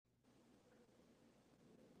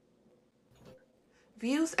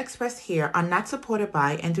Views expressed here are not supported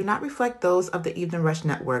by and do not reflect those of the Evening Rush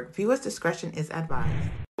Network. Viewers' discretion is advised.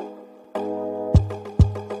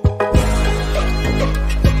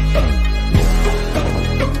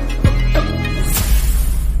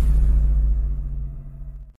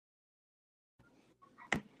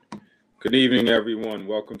 Good evening, everyone.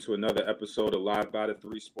 Welcome to another episode of Live by the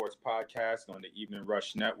Three Sports Podcast on the Evening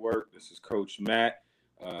Rush Network. This is Coach Matt.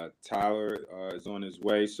 Tyler is on his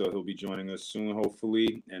way, so he'll be joining us soon,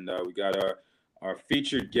 hopefully. And we got our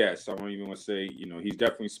featured guest. I don't even want to say, he's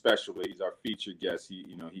definitely special, but he's our featured guest.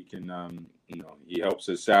 He can, he helps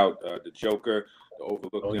us out. The Joker, the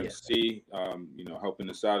Overlooked MC, helping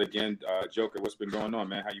us out again. Joker, what's been going on,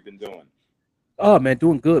 man? How you been doing? Oh man,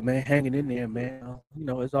 doing good, man. Hanging in there, man.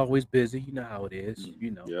 It's always busy. You know how it is.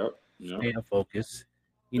 Yep. Staying focused.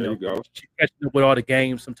 There you go. Catching up with all the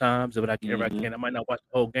games sometimes, but I can. Mm-hmm. I might not watch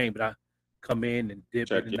the whole game, but I come in and dip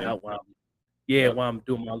Check in and in. out while I'm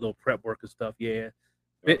doing my little prep work and stuff. Yeah,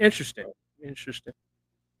 been interesting.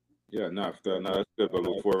 Yeah, no, that's good. But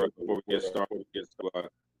before we get started, just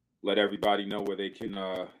let everybody know where they can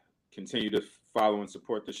continue to follow and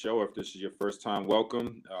support the show. If this is your first time,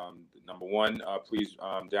 welcome. Number one, please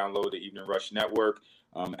download the Evening Rush Network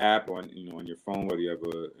app on your phone, whether you have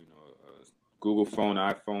a Google phone,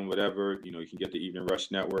 iPhone, whatever. You can get the Evening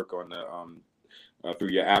Rush Network on the through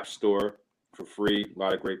your app store for free. A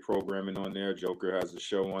lot of great programming on there. Joker has a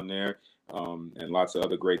show on there, and lots of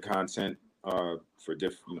other great content for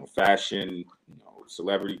different, fashion,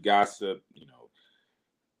 celebrity gossip,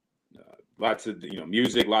 lots of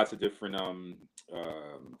music, lots of different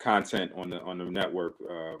content on the network,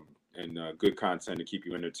 and good content to keep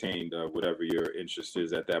you entertained, whatever your interest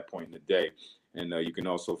is at that point in the day. And you can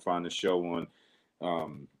also find the show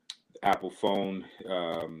on Apple phone,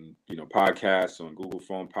 podcasts, on Google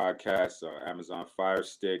phone podcasts, Amazon Fire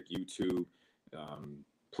Stick, YouTube.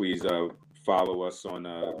 Please follow us on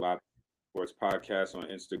Live Sports Podcast on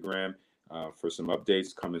Instagram for some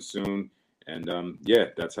updates coming soon. And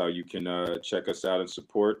that's how you can check us out and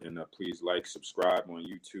support. And please subscribe on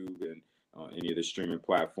YouTube and any of the streaming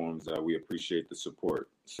platforms. We appreciate the support.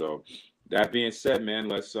 So that being said, man,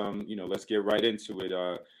 let's get right into it.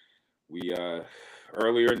 We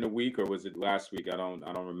earlier in the week, or was it last week? I don't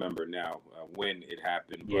remember now when it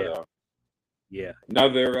happened. But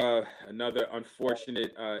another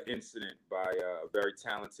unfortunate incident by a very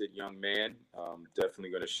talented young man.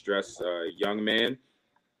 Definitely going to stress young man.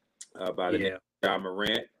 By the name of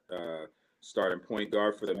Marant, starting point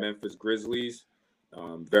guard for the Memphis Grizzlies.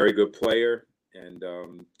 Very good player, and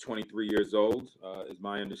 23 years old is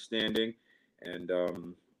my understanding. And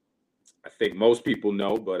I think most people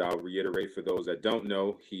know, but I'll reiterate for those that don't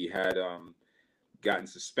know, he had gotten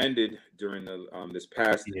suspended during the this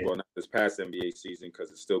past NBA season,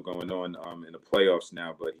 because it's still going on in the playoffs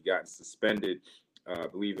now. But he got suspended. I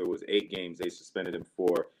believe it was 8 games they suspended him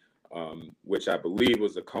for. Which I believe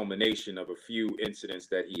was a culmination of a few incidents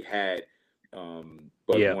that he had. One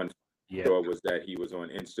was that he was on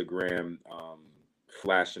Instagram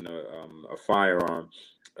flashing a firearm,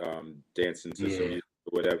 dancing to some music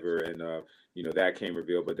or whatever, and that came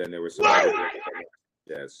revealed. But then there was some other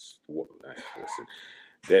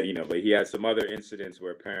but he had some other incidents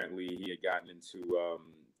where apparently he had gotten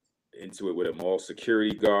into it with a mall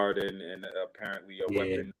security guard, and apparently a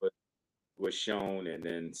weapon was shown, and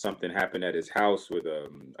then something happened at his house with a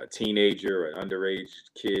teenager, an underage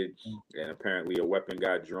kid, and apparently a weapon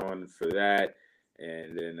got drawn for that.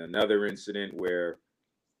 And then another incident where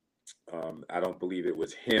I don't believe it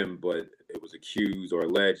was him, but it was accused or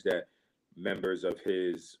alleged that members of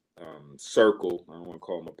his circle, I don't want to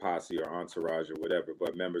call him a posse or entourage or whatever,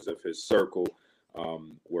 but members of his circle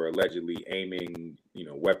were allegedly aiming,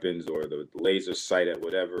 weapons or the laser sight at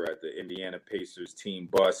whatever at the Indiana Pacers team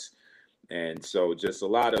bus. And so just a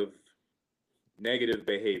lot of negative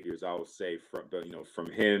behaviors, I would say, from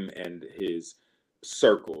him and his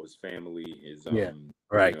circle, his family, his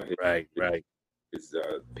his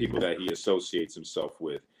people that he associates himself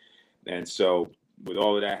with. And so with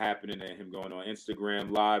all of that happening and him going on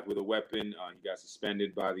Instagram live with a weapon, he got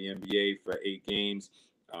suspended by the NBA for 8 games.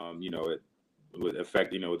 It would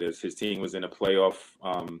affect, his team was in a playoff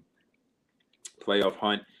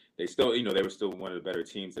hunt. They still, they were still one of the better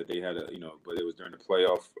teams that they had, but it was during the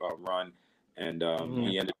playoff run, and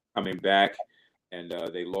he ended up coming back, and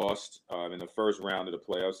they lost in the first round of the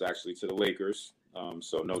playoffs, actually, to the Lakers.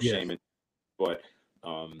 So no shame in, but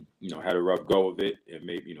had a rough go of it, and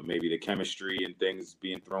maybe the chemistry and things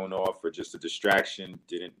being thrown off, or just a distraction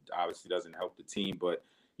obviously doesn't help the team, but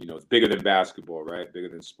it's bigger than basketball, right? Bigger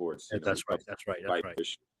than sports. That's right.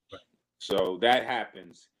 So that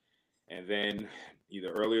happens. And then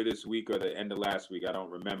either earlier this week or the end of last week. I don't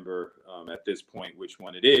remember at this point which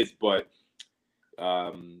one it is, but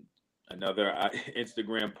another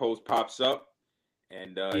Instagram post pops up,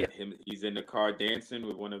 and he's in the car dancing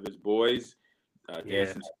with one of his boys,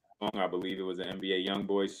 dancing to a song. I believe it was an NBA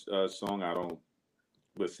YoungBoy song. I don't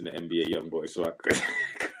listen to NBA YoungBoy, so I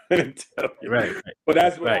couldn't tell you. Right. But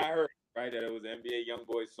that's what I heard, right? That it was an NBA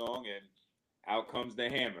YoungBoy song, and out comes the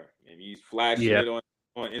hammer, and he's flashing it on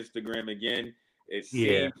Instagram again. It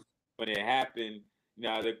seems when it happened.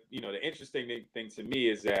 Now, the interesting thing to me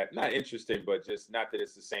is that, not interesting, but just not that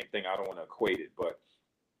it's the same thing. I don't want to equate it, but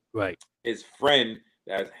his friend,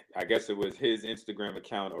 that I guess it was his Instagram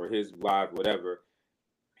account or his live, whatever,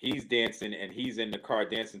 he's dancing and he's in the car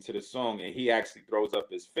dancing to the song, and he actually throws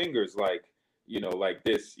up his fingers like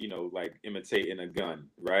this, like imitating a gun,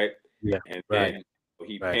 right? Yeah. And then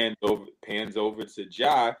he pans over to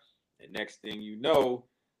Ja, and next thing you know,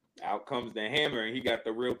 out comes the hammer, and he got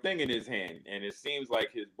the real thing in his hand. And it seems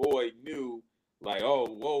like his boy knew, like, oh,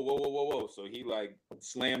 whoa. So he like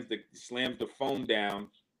slams the phone down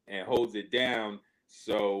and holds it down.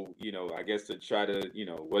 So, I guess to try to,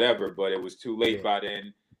 whatever, but it was too late by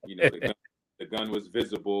then. The gun was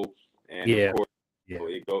visible, and of course,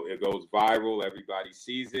 it goes viral. Everybody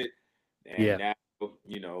sees it, and now,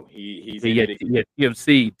 he's in it again.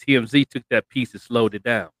 TMZ took that piece and slowed it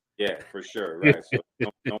down. Yeah, for sure, right? So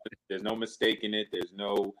there's no mistaking it. There's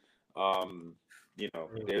no,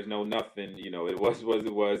 there's no nothing. It was what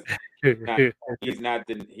it was. He's not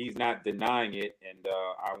denying it, and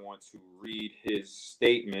I want to read his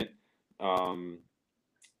statement. Let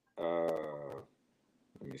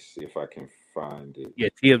me see if I can find it. Yeah,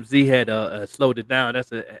 TMZ had slowed it down.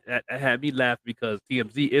 That had me laugh because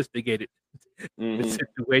TMZ instigated the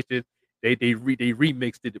situation. They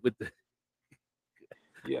remixed it with the.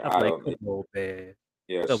 Yeah, I was like, come on, man.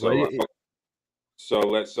 Yeah, so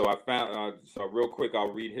I found so real quick.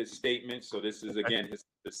 I'll read his statement. So this is again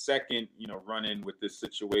the second run in with this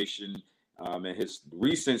situation, and his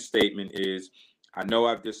recent statement is, "I know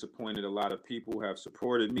I've disappointed a lot of people who have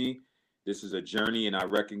supported me. This is a journey, and I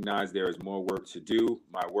recognize there is more work to do.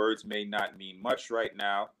 My words may not mean much right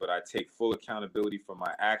now, but I take full accountability for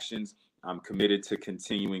my actions. I'm committed to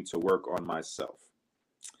continuing to work on myself."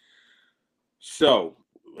 So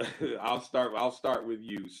I'll start with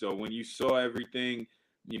you. So when you saw everything,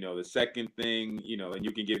 the second thing, and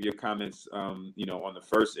you can give your comments, on the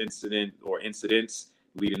first incident or incidents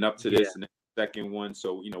leading up to this, and the second one.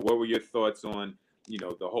 So, what were your thoughts on,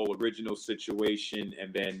 the whole original situation,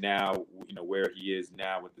 and then now, where he is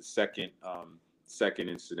now with the second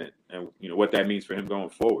incident, and what that means for him going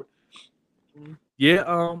forward? Yeah,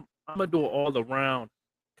 I'm gonna do an all around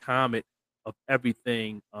comment of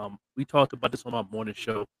everything. We talked about this on our morning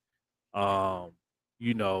show. And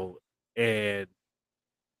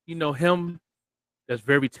him, that's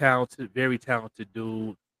very talented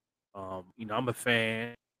dude. I'm a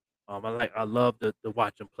fan. I love to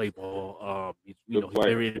watch him play ball. He's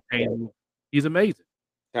very entertaining. He's amazing.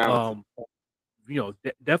 Talented.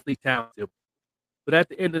 Definitely talented. But at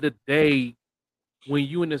the end of the day, when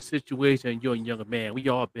you're in a situation, you're a younger man. We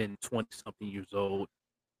all been 20-something years old.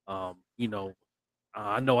 I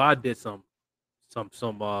know I did some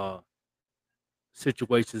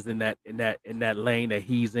situations in that lane that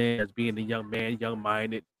he's in as being a young man,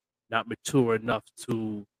 young-minded, not mature enough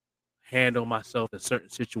to handle myself in certain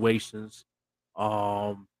situations.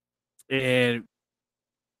 But at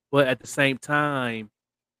the same time,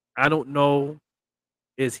 I don't know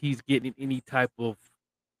is he's getting any type of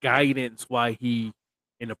guidance while he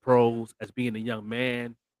in the pros as being a young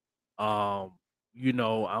man. I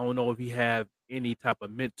don't know if he have any type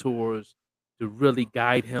of mentors to really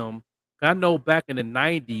guide him. I know back in the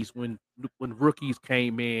 90s when rookies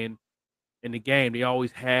came in the game, they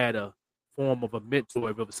always had a form of a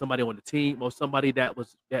mentor, if it was somebody on the team or somebody that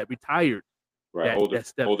retired. Right, older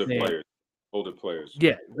players.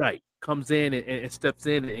 Yeah, right. Comes in and steps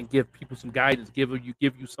in and give people some guidance, give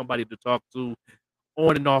you somebody to talk to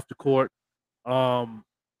on and off the court. And,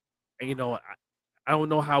 I don't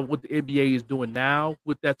know what the NBA is doing now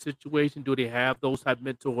with that situation. Do they have those type of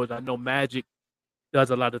mentors? I know Magic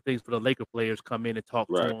does a lot of things for the Laker players, come in and talk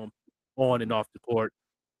to them on and off the court.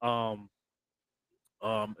 I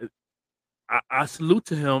salute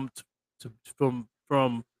to him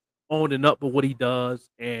from owning up with what he does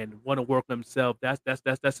and want to work on himself. That's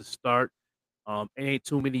a start. Ain't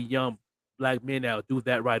too many young black men that'll do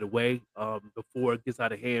that right away. Before it gets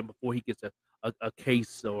out of hand, before he gets a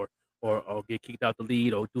case or get kicked out the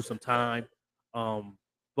league or do some time.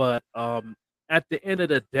 But at the end of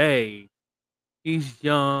the day, he's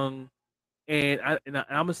young, and I'm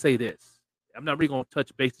gonna say this: I'm not really going to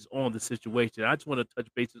touch bases on the situation. I just want to touch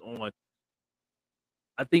bases on.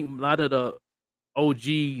 I think a lot of the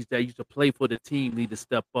OGs that used to play for the team need to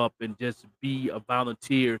step up and just be a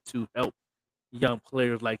volunteer to help young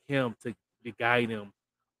players like him to guide him.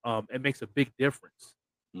 It makes a big difference.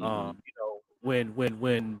 When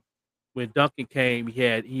Duncan came, he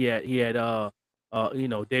had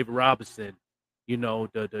David Robinson,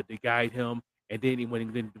 to guide him, and then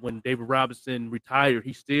when David Robinson retired,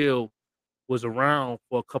 he still was around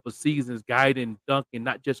for a couple of seasons guiding Duncan,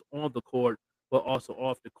 not just on the court but also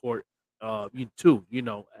off the court, too,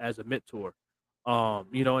 as a mentor.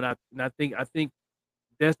 And I think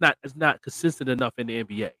it's not consistent enough in the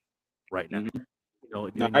NBA right now. No,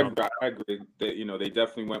 I agree that they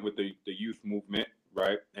definitely went with the youth movement,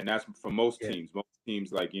 right? And that's for most teams. Most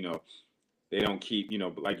teams, like they don't keep,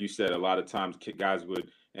 but like you said, a lot of times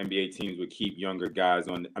NBA teams would keep younger guys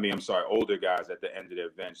older guys at the end of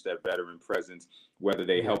their bench, that veteran presence, whether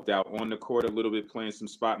they helped out on the court a little bit, playing some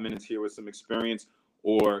spot minutes here with some experience,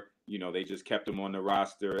 or they just kept them on the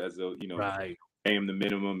roster as a pay them the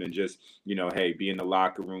minimum and just hey, be in the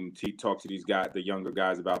locker room, talk to these guys, the younger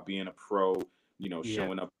guys, about being a pro.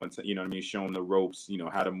 Showing up, showing the ropes,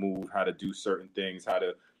 how to move, how to do certain things, how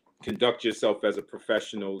to conduct yourself as a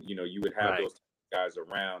professional. You would have those guys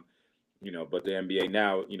around, but the NBA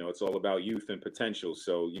now, it's all about youth and potential.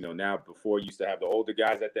 So, now before you used to have the older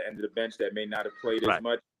guys at the end of the bench that may not have played as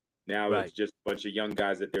much. Now it's just a bunch of young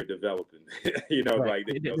guys that they're developing,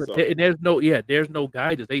 there's no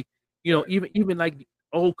guidance. They, even like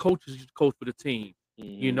old coaches used to coach for the team,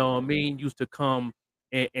 used to come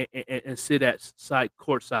and sit at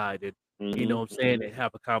courtside and and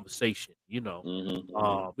have a conversation. I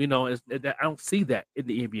don't see that in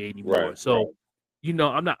the NBA anymore. So,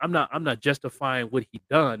 I'm not justifying what he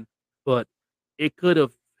done, but it could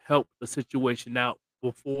have helped the situation out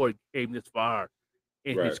before it came this far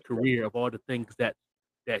in his career, of all the things that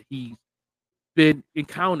he's been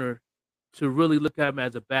encountered, to really look at him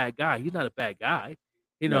as a bad guy. He's not a bad guy.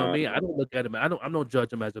 What I mean? I don't look at him. I don't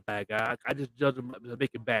judge him as a bad guy. I just judge him as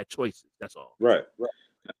making bad choices. That's all. Right.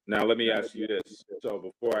 Now let me ask you this. So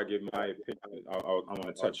before I give my opinion, I want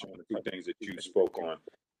to touch on two things that you spoke on.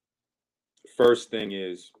 First thing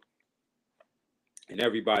is, and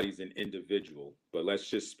everybody's an individual, but let's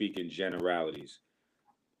just speak in generalities.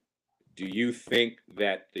 Do you think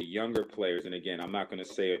that the younger players, and again, I'm not going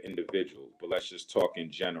to say an individual, but let's just talk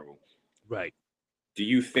in general. Right. Do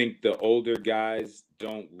you think the older guys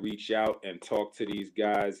don't reach out and talk to these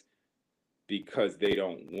guys because they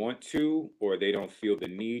don't want to, or they don't feel the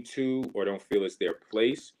need to, or don't feel it's their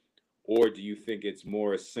place? Or do you think it's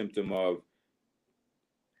more a symptom of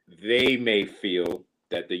they may feel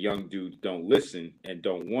that the young dudes don't listen and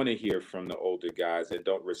don't want to hear from the older guys and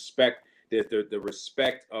don't respect the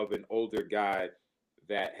respect of an older guy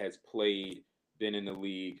that has played, been in the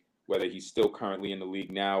league, whether he's still currently in the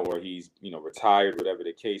league now or he's, retired, whatever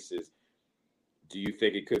the case is? Do you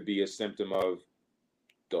think it could be a symptom of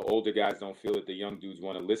the older guys don't feel that the young dudes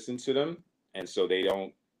want to listen to them, and so they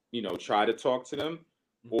don't, try to talk to them?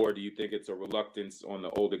 Or do you think it's a reluctance on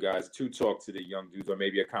the older guys to talk to the young dudes, or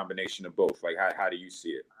maybe a combination of both? Like, how do you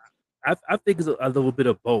see it? I think it's a little bit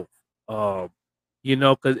of both.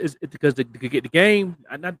 Because the game,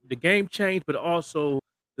 not the game changed, but also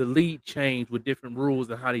the league changed with different rules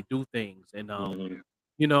and how they do things, and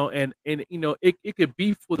it could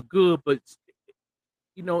be for the good, but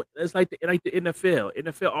it's like the NFL.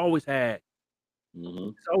 NFL always had.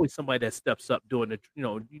 It's always somebody that steps up during the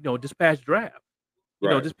this past draft.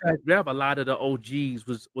 This past draft, a lot of the OGs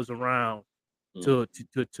was around to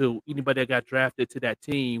anybody that got drafted to that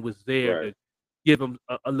team was there to give them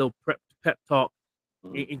a little pep talk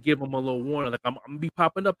and give them a little warning. Like, I'm gonna be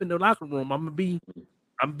popping up in the locker room. I'm gonna be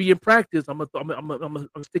in practice. I'm gonna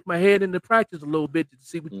stick my head into practice a little bit to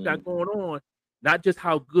see what you got going on. Not just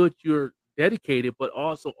how good you're dedicated, but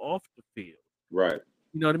also off the field. Right.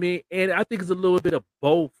 You know what I mean? And I think it's a little bit of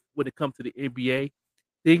both when it comes to the NBA.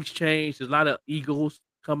 Things change. There's a lot of egos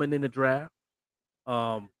coming in the draft,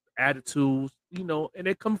 attitudes, and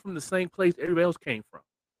they come from the same place everybody else came from.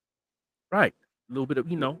 Right. A little bit of,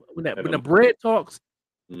 when the bread talks,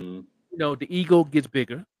 the ego gets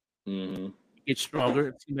bigger, gets stronger.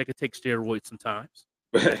 It seems like it takes steroids sometimes.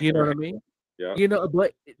 You know what I mean? Yeah.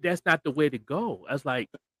 But that's not the way to go. That's like,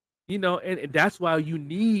 and that's why you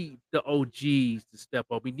need the OGs to step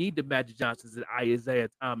up. We need the Magic Johnsons and Isaiah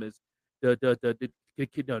Thomas, the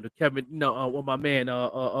Kevin, my man,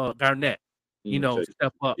 Garnett,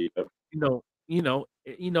 step up. I know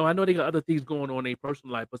they got other things going on in their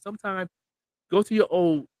personal life, but sometimes go to your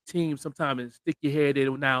old team sometime and stick your head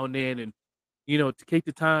in now and then, and to take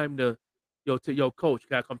the time to coach, you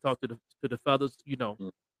gotta come talk to the fellas.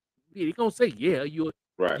 Mm. He gonna say, yeah, you're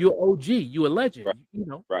Right. OG, you a legend.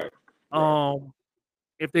 Right.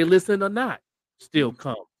 If they listen or not, still Mhm.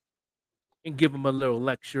 come and give them a little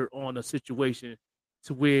lecture on a situation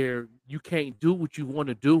to where you can't do what you want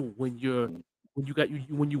to do when you're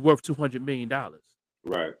when you worth $200 million.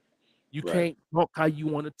 Right. You Right. can't talk how you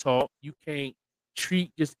want to talk. You can't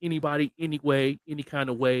treat just anybody any way, any kind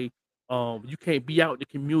of way. You can't be out in the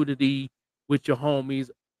community with your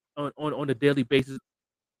homies on a daily basis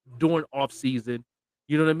during off season.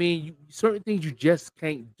 You know what I mean? Certain things you just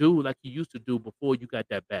can't do like you used to do before you got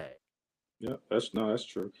that bag. Yeah, that's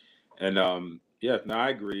true. And yeah, no, I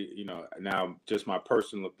agree. Now just my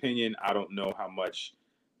personal opinion, I don't know how much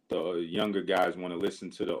the younger guys want to listen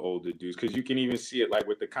to the older dudes, because you can even see it like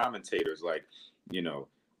with the commentators, like, you know,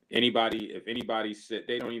 if anybody said,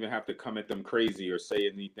 they don't even have to come at them crazy or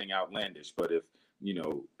say anything outlandish, but if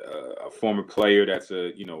a former player that's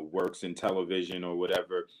works in television or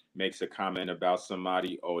whatever makes a comment about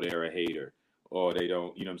somebody, oh, they're a hater, or they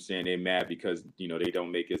don't, what I'm saying, they're mad because they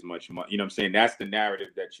don't make as much money, what I'm saying. That's the narrative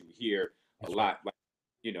that you hear a lot. Like,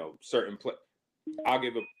 certain I'll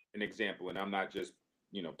give an example, and I'm not just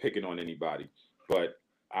picking on anybody, but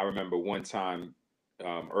I remember one time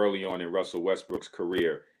early on in Russell Westbrook's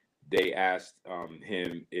career, they asked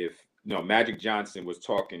him if Magic Johnson was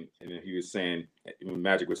talking, and he was saying, when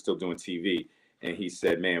Magic was still doing TV, and he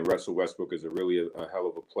said, "Man, Russell Westbrook is a hell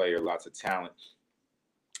of a player, lots of talent,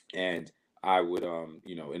 and I would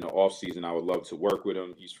in the off season I would love to work with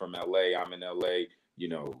him. He's from LA, I'm in LA.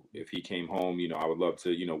 If he came home, I would love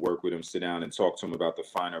to work with him, sit down and talk to him about the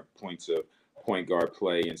finer points of point guard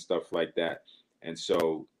play and stuff like that." And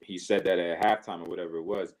so he said that at halftime or whatever it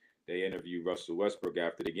was, they interviewed Russell Westbrook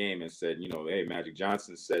after the game and said, "Hey, Magic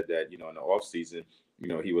Johnson said that, in the off season,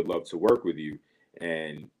 he would love to work with you."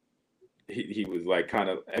 And he was like, kind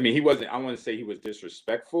of, I mean, he wasn't, I want to say he was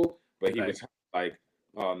disrespectful, but he was like,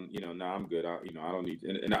 no, I'm good. I don't need,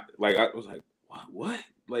 and I was like, what?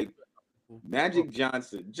 Like, Magic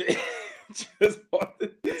Johnson just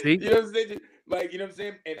See? you know what I'm saying? Like, what I'm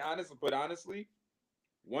saying? And honestly,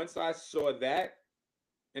 once I saw that,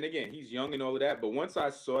 and again, he's young and all of that, but once I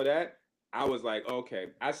saw that, I was like, okay,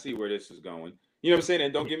 I see where this is going. You know what I'm saying?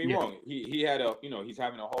 And don't get me wrong, he had he's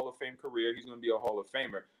having a Hall of Fame career. He's going to be a Hall of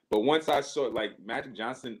Famer. But once I saw like Magic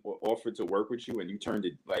Johnson offered to work with you, and you turned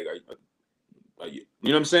it like, you know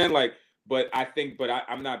what I'm saying? Like, but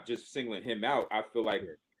I'm not just singling him out. I feel like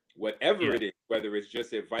whatever it is, whether it's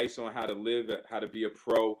just advice on how to live, how to be a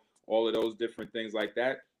pro, all of those different things like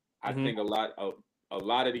that, I think a lot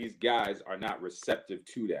of these guys are not receptive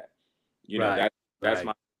to that. That's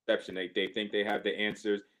my perception. They think they have the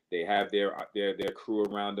answers. They have their crew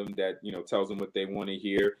around them that tells them what they want to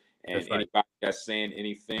hear, and anybody that's saying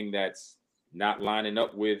anything that's not lining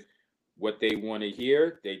up with what they want to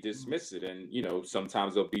hear, they dismiss it. And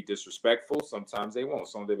sometimes they'll be disrespectful, sometimes they won't.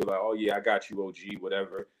 Some they'll be like, "Oh yeah, I got you, OG,"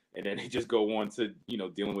 whatever, and then they just go on to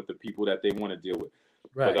dealing with the people that they want to deal with.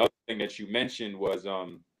 But the other thing that you mentioned was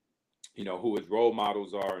who his role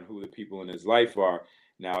models are and who the people in his life are.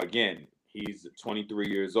 Now again, he's 23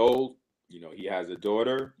 years old. He has a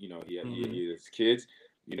daughter. He has kids.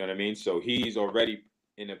 You know what I mean? So he's already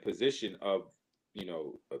in a position of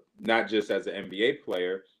not just as an NBA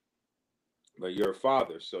player, but you're a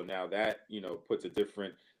father. So now that puts a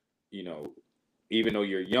different, even though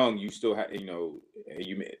you're young, you still have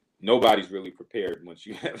nobody's really prepared once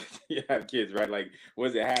you have kids, right? Like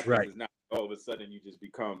once it happens, it's not all of a sudden you just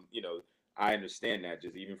become, I understand that,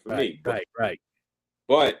 just even for me.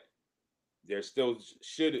 But there still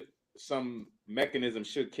some mechanism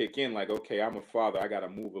should kick in, like, okay, I'm a father, I gotta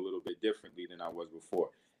move a little bit differently than I was before.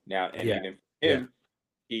 Now, and even for him,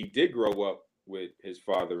 he did grow up with his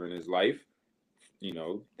father in his life.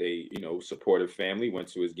 They, supportive family, went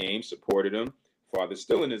to his game, supported him. Father's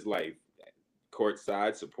still in his life,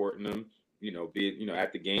 courtside, supporting him, be it,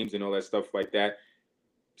 at the games and all that stuff like that.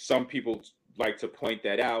 Some people like to point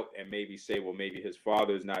that out and maybe say, well, maybe his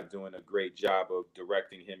father's not doing a great job of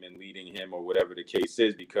directing him and leading him, or whatever the case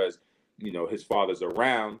is, because, his father's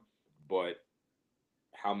around, but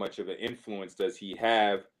how much of an influence does he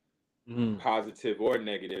have, positive or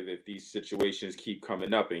negative, if these situations keep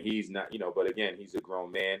coming up? And he's not, but again, he's a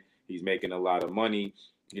grown man, he's making a lot of money.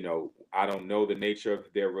 I don't know the nature of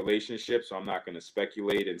their relationship, so I'm not going to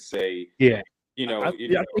speculate and say, I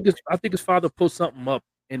think his father put something up,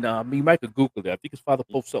 and you might could Google it. I think his father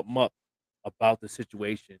put something up about the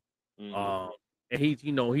situation. And he's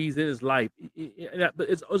he's in his life, but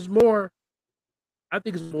it's more. I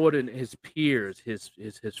think it's more than his peers, his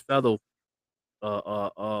fellow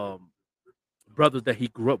brothers that he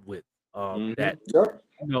grew up with. that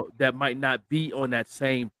that might not be on that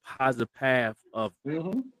same positive path of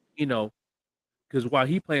because while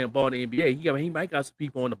he playing ball in the NBA, he might got some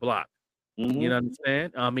people on the block. You know what I'm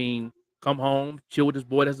saying? I mean, come home, chill with this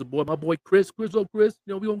boy. That's the boy, my boy Chris. Chris, we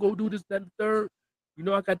gonna go do this, that, and the third.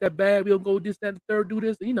 I got that bag. We gonna go this, that, and the third. Do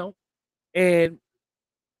this, And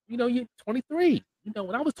you're 23.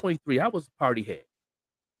 When I was 23, I was a party head.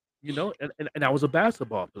 And I was a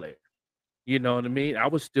basketball player. You know what I mean? I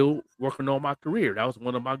was still working on my career. That was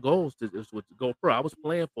one of my goals to go pro. I was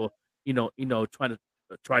playing for, trying to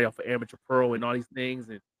try out for amateur pro and all these things,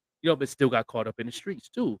 and but still got caught up in the streets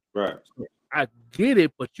too. Right. So I get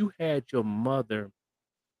it, but you had your mother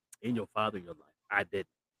and your father in your life. I didn't.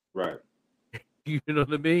 Right. You know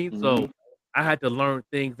what I mean? So I had to learn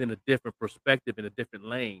things in a different perspective, in a different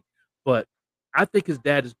lane. But I think his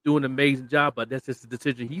dad is doing an amazing job, but that's just a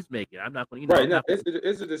decision he's making. I'm not going to, right. No,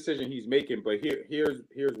 it's a decision he's making, but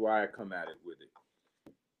here's why I come at it with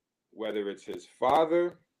it. Whether it's his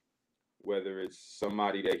father, whether it's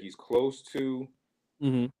somebody that he's close to,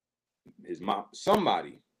 his mom,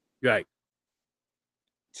 somebody. Right.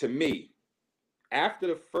 To me, after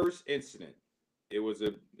the first incident, it was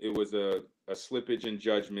a slippage in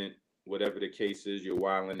judgment, whatever the case is. You're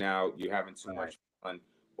wilding out, you're having too much fun,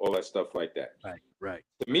 all that stuff like that. Right.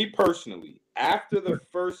 To me personally, after the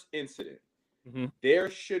first incident, there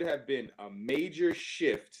should have been a major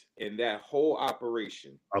shift in that whole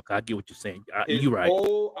operation. Okay, I get what you're saying. You're right.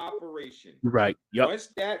 Whole operation. You're right. Yep. Once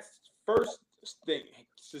that first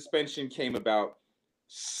suspension came about,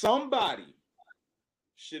 somebody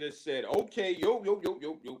should have said, "Okay, yo,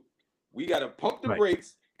 we got to pump the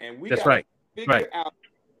brakes, and we got to figure out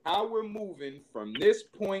how we're moving from this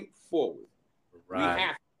point forward." Right. We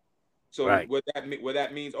have to. So what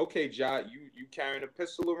that means, okay, Ja, you carrying a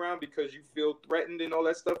pistol around because you feel threatened and all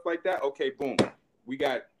that stuff like that? Okay, boom. We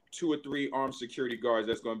got 2 or 3 armed security guards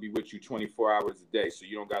that's going to be with you 24 hours a day, so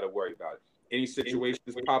you don't got to worry about it. Any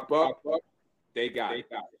situations pop up, they got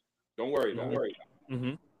it. Don't worry about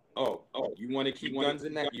it. Oh, you want to keep guns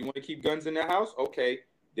in that? You want to keep guns in the house? Okay,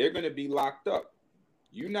 they're going to be locked up.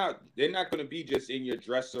 They're not going to be just in your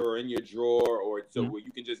dresser or in your drawer or so where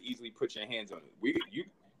you can just easily put your hands on it.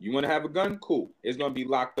 You want to have a gun? Cool. It's going to be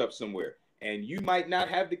locked up somewhere. And you might not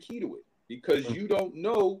have the key to it because you don't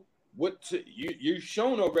know what to, you've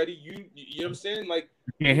shown already. You know what I'm saying? Like,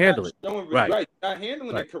 you can't handle it. Right. You're not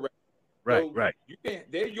handling it correctly. Right.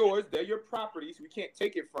 They're yours. They're your properties. We can't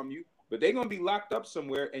take it from you, but they're going to be locked up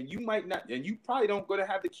somewhere and you might not, and you probably don't going to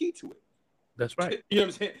have the key to it. That's right. You know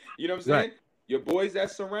what I'm saying? Right. Your boys that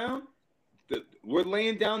surround, we're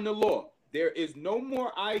laying down the law. There is no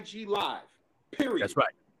more IG Live, period. That's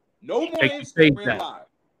right. No more Instagram Live.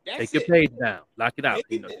 Take your page down. Lock it out.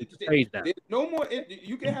 Take your page down. There's no more.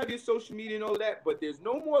 You can have your social media and all that, but there's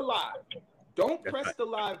no more live. Don't press the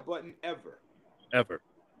live button ever.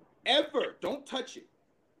 Don't touch it.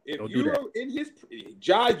 If you're in his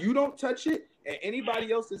job, you don't touch it, and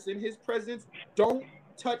anybody else that's in his presence, don't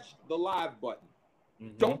touch the live button.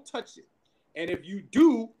 Don't touch it. And if you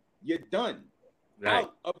do, you're done.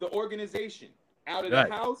 Out of the organization. Out of the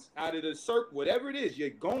house, out of the circle, whatever it is, you're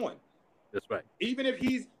going. That's right. Even if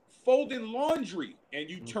he's folding laundry and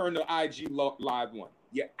you turn the IG live one,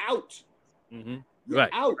 you're out. You're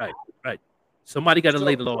out. Right. Somebody got to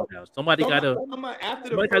lay the law down. Somebody got to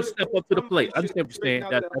step up to the plate. I understand what you're saying.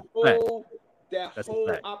 That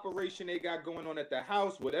whole operation they got going on at the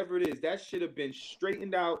house, whatever it is, that should have been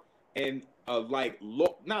straightened out and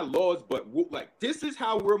not laws, but like this is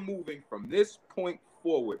how we're moving from this point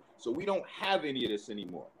forward, so we don't have any of this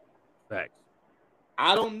anymore. Facts.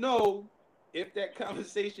 I don't know if that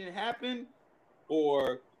conversation happened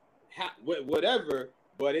or whatever,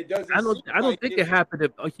 but it doesn't. I don't think it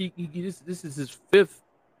happened. This is his 5th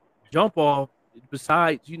jump off.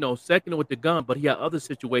 Besides, second with the gun, but he had other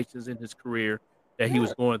situations in his career that he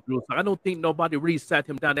was going through. So I don't think nobody really sat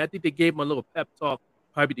him down. I think they gave him a little pep talk.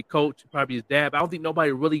 Probably the coach, probably his dad. But I don't think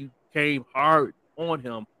nobody really came hard on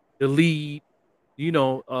him to lead. The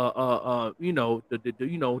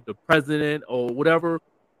president or whatever,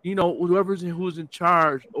 who's in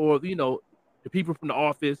charge, or the people from the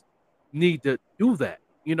office need to do that.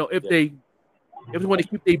 If they want to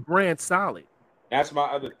keep their brand solid. That's my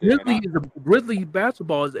other thing. Grizzly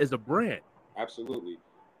basketball is a brand. Absolutely.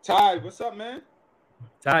 Ty, what's up, man?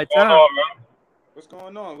 Ty. What's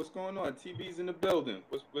going on? TB's in the building.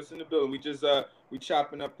 What's in the building? We just we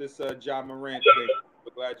chopping up this Ja Morant thing.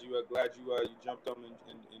 We're glad you jumped on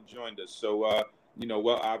and joined us. So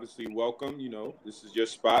obviously welcome. This is your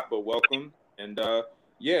spot, but welcome. And so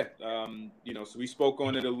we spoke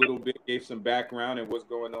on it a little bit, gave some background and what's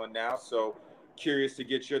going on now. So curious to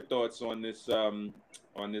get your thoughts on this Ja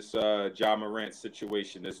Morant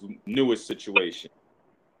situation, this newest situation.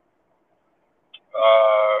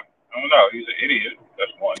 I don't know. He's an idiot.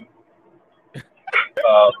 That's one.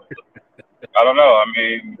 I don't know. I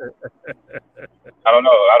mean, I don't know.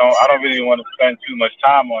 I don't really want to spend too much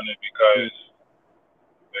time on it because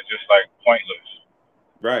it's just like pointless.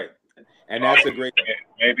 Right. And that's a great.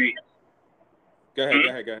 Maybe. Go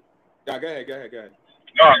ahead. Go ahead.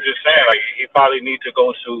 No, I'm just saying, like, he probably needs to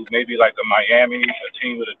go to maybe like a Miami, a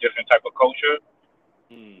team with a different type of culture.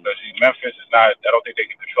 Because Memphis is not. I don't think they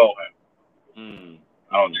can control him.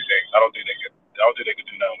 I don't think they could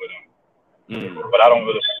do nothing with him. But I don't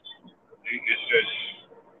really. It's just.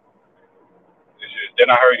 Then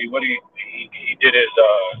I heard he did his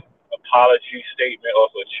apology statement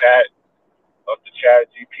off the chat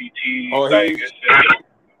GPT. Oh, like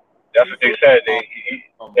that's what they said.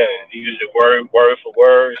 He used it word for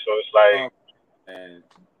word. So it's like, man,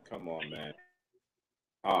 come on, man.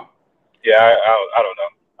 Yeah, I don't know.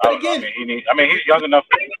 But again, he's young enough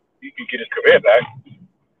he can get his career back.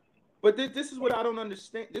 But this is what I don't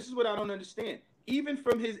understand. Even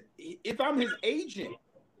from if I'm his agent,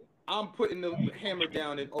 I'm putting the hammer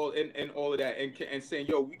down and all of that and saying,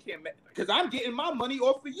 yo, we can't, because I'm getting my money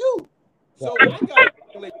off of you. So I got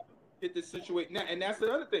to get this situation now, and that's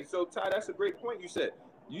the other thing. So Ty, that's a great point you said.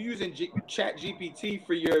 You using Chat GPT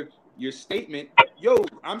for your statement. Yo,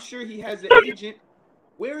 I'm sure he has an agent.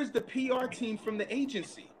 Where is the PR team from the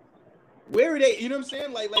agency? Where are they? You know what I'm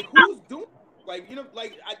saying? Like who's doing? Like, you know,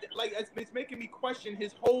 it's making me question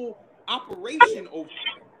his whole operation over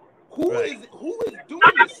there. Who is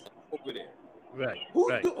doing this stuff over there? Right.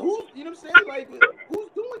 Who's you know what I'm saying? Like, who's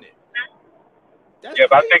doing it? That's crazy.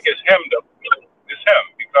 But I think it's him though. It's him,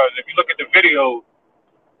 because if you look at the video,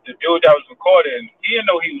 the dude that was recording, he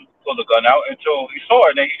didn't know he pulled the gun out until he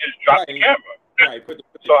saw it, and then he just dropped the camera. Right. Put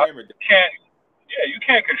the camera down. You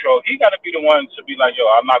can't control. He got to be the one to be like, yo,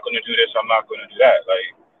 I'm not going to do this. I'm not going to do that.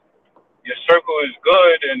 Like, your circle is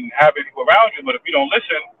good and having people around you, but if you don't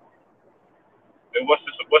listen, then what's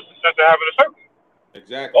the sense of having a circle?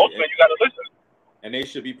 Exactly. Ultimately, you got to listen. And they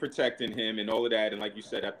should be protecting him and all of that. And like you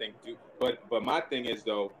said, I think, but my thing is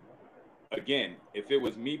though, again, if it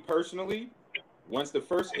was me personally, once the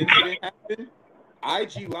first incident happened,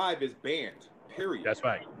 IG Live is banned. Period. That's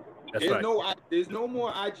right. There's no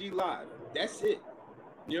more IG Live. That's it. You know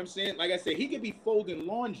what I'm saying? Like I said, he could be folding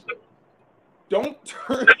laundry. Don't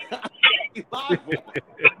turn IG Live on.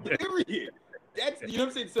 Period. That's, you know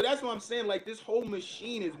what I'm saying? So that's what I'm saying. Like, this whole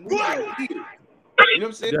machine is moving weird. You know what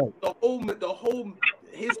I'm saying? Yeah.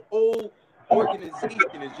 His whole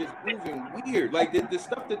organization is just moving weird. Like the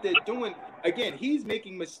stuff that they're doing. Again, he's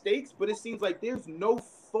making mistakes, but it seems like there's no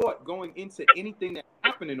thought going into anything that's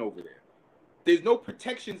happening over there. There's no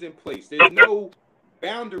protections in place. There's no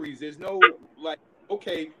boundaries. There's no, like,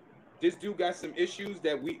 okay, this dude got some issues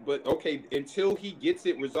but okay, until he gets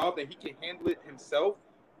it resolved and he can handle it himself,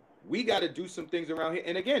 we got to do some things around here.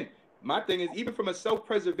 And again, my thing is, even from a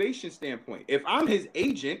self-preservation standpoint, if I'm his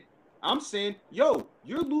agent, I'm saying, yo,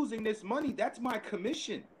 you're losing this money. That's my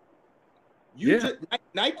commission.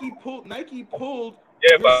 Nike pulled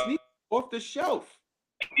your sneakers off the shelf.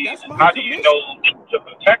 That's my How commission. do you know to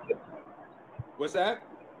protect it? What's that?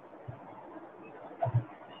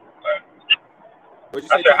 I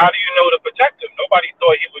said, how do you know to protect him? Nobody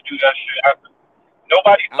thought he would do that shit after.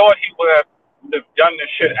 Nobody thought he would have done this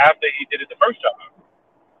shit after he did it the first time.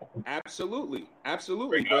 Absolutely.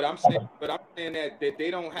 But I'm saying that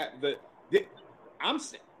they don't have I'm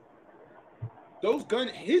saying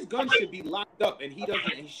his gun should be locked up, and he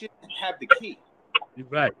shouldn't have the key. You're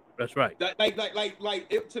right. That's right. To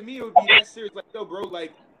me, it would be that serious. Like, yo, bro,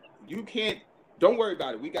 like, you can't. Don't worry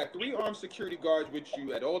about it. We got 3 armed security guards with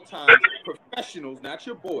you at all times. Professionals, not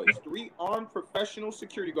your boys. 3 armed professional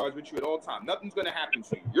security guards with you at all times. Nothing's gonna happen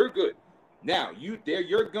to you. You're good. Now, they're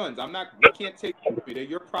your guns. We can't take them. They're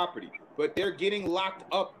your property. But they're getting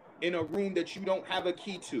locked up in a room that you don't have a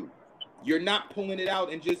key to. You're not pulling it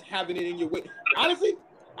out and just having it in your way. Honestly,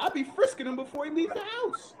 I'd be frisking him before he leaves the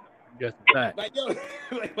house. Just that. Like, yo,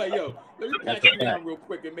 let me pat you down real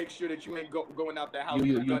quick and make sure that you ain't going out the house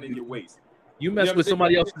with a gun in your waist. You mess with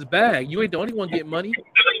somebody else's bag. You ain't the only one getting money.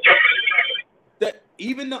 That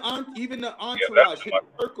even the entourage, his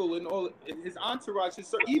circle, and all his entourage,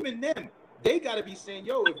 even them, they got to be saying,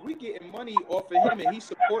 yo, if we getting money off of him and he's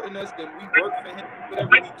supporting us, then we work for him, whatever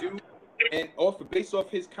we do, and based off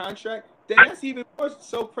his contract, then that's even more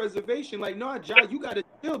self-preservation. Like, no, John, you got to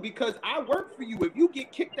chill because I work for you. If you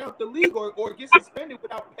get kicked out the league or get suspended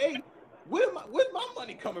without pay, where's my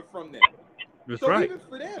money coming from then? That's so right. even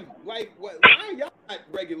for them, like, why are y'all not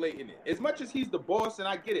regulating it? As much as he's the boss, and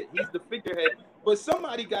I get it, he's the figurehead, but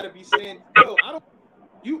somebody got to be saying, yo, I don't.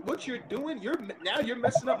 What you're doing, you're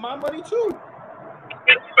messing up my money too.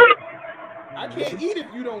 I can't eat if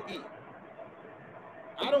you don't eat.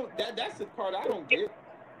 That's the part I don't get.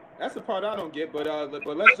 That's the part I don't get. But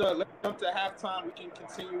let's jump to halftime. We can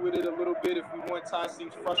continue with it a little bit if we want. Ty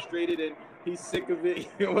seems frustrated and he's sick of it. He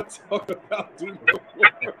don't want to talk about doing no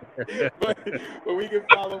more. but we can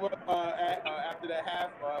follow up after the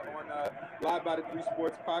half on Live by the 3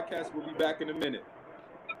 Sports Podcast. We'll be back in a minute.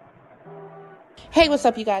 Hey, what's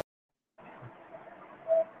up, you guys?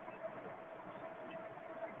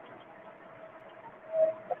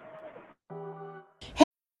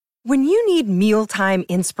 When you need mealtime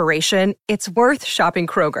inspiration, it's worth shopping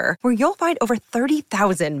Kroger, where you'll find over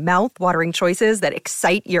 30,000 mouth-watering choices that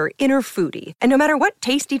excite your inner foodie. And no matter what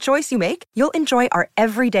tasty choice you make, you'll enjoy our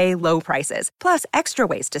everyday low prices, plus extra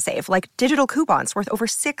ways to save, like digital coupons worth over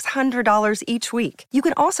 $600 each week. You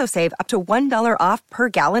can also save up to $1 off per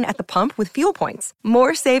gallon at the pump with fuel points.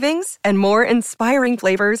 More savings and more inspiring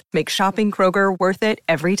flavors make shopping Kroger worth it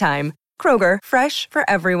every time. Kroger, fresh for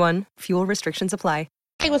everyone. Fuel restrictions apply.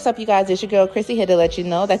 Hey, what's up, you guys? It's your girl, Chrissy, here to let you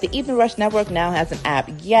know that the Evening Rush Network now has an app.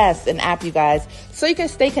 Yes, an app, you guys. So you can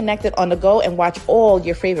stay connected on the go and watch all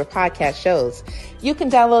your favorite podcast shows. You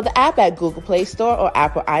can download the app at Google Play Store or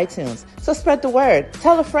Apple iTunes. So spread the word.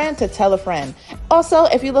 Tell a friend to tell a friend. Also,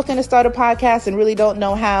 if you're looking to start a podcast and really don't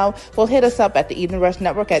know how, well, hit us up at the Evening Rush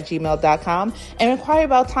Network at gmail.com and inquire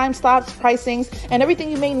about time slots, pricings, and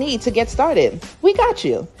everything you may need to get started. We got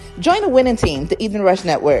you. Join the winning team, the Evening Rush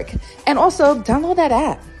Network. And also, download that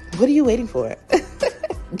app. What are you waiting for?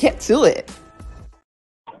 Get to it.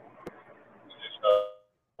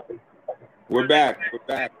 We're back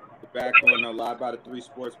on Live by the 3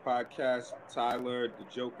 Sports Podcast. Tyler, the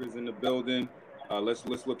Joker's in the building. Let's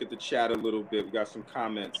look at the chat a little bit. We got some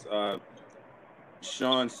comments.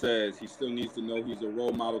 Sean says he still needs to know he's a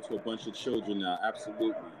role model to a bunch of children now.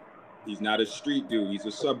 Absolutely. He's not a street dude. He's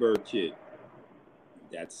a suburb kid.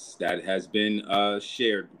 That has been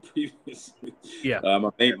shared previously. Yeah.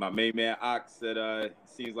 My main man Ox said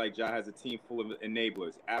seems like Ja has a team full of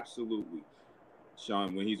enablers. Absolutely.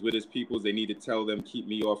 Sean, when he's with his peoples, they need to tell them, keep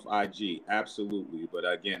me off IG. Absolutely. But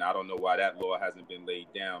again, I don't know why that law hasn't been laid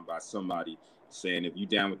down by somebody saying if you're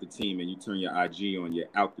down with the team and you turn your IG on, you're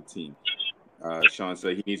out the team. Sean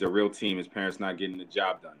said he needs a real team. His parents not getting the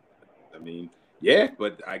job done. I mean, yeah,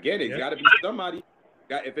 but I get it. It's got to be somebody.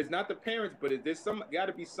 If it's not the parents, but there's got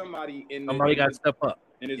to be somebody in somebody got to step up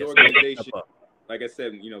in his organization. Like I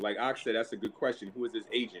said, like Ox said, that's a good question. Who is his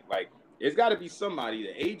agent? Like, it's got to be somebody.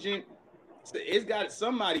 The agent,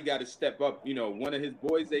 somebody got to step up. One of his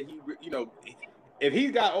boys that he, if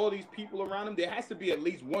he's got all these people around him, there has to be at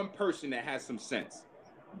least one person that has some sense.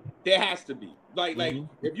 There has to be. Like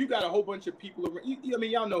if you got a whole bunch of people around, I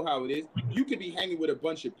mean, y'all know how it is. You could be hanging with a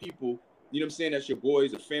bunch of people. You know what I'm saying? That's your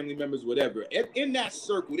boys or family members, whatever. In that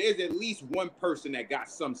circle, there's at least one person that got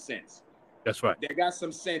some sense. That's right. That got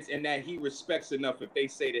some sense and that he respects enough if they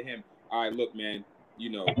say to him, all right, look, man,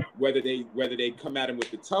 whether they come at him with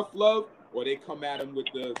the tough love or they come at him with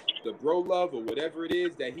the bro love or whatever it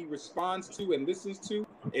is that he responds to and listens to,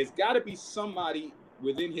 it's got to be somebody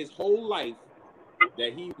within his whole life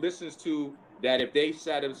that he listens to that if they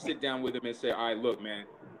sit down with him and say, all right, look, man,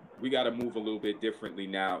 we got to move a little bit differently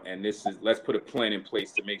now, and let's put a plan in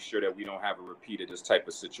place to make sure that we don't have a repeat of this type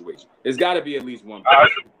of situation. There's got to be at least one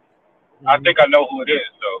person. I think I know who it is,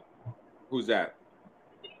 though. Who's that?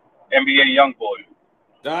 NBA YoungBoy.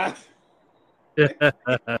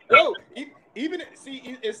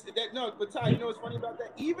 No, but Ty, you know what's funny about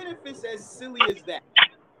that? Even if it's as silly as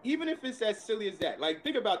that, like,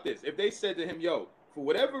 think about this. If they said to him, yo, for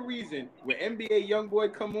whatever reason, when NBA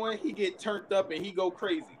YoungBoy come on, he get turned up and he go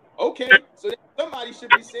crazy. Okay, so then somebody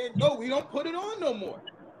should be saying, no, we don't put it on no more.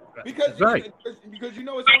 Because you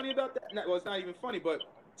know what's funny about that? Well, it's not even funny, but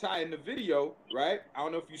Ty, in the video, right? I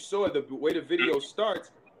don't know if you saw the way the video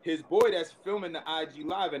starts. His boy that's filming the IG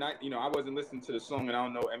Live, and I wasn't listening to the song, and I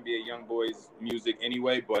don't know NBA YoungBoy's music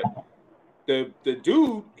anyway, but the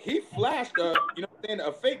dude, he flashed a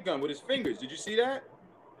fake gun with his fingers. Did you see that?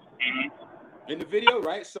 Mm-hmm. In the video,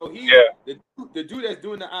 right? So the dude that's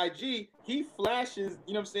doing the IG, he flashes,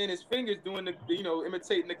 his fingers doing the,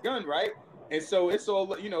 imitating the gun, right? And so it's all,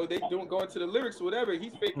 they go into the lyrics or whatever.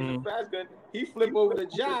 He's faking the fast gun. He flip over to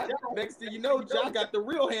Ja. Next thing you know, Ja got the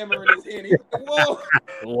real hammer in his hand. He's like, whoa.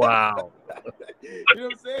 Wow. You know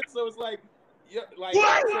what I'm saying? So it's like, so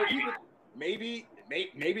even maybe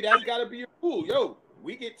that's got to be a rule. Yo,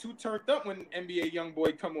 we get too turned up when NBA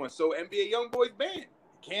YoungBoy come on. So NBA YoungBoy's banned.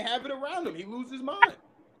 can't have it around him. He loses his mind.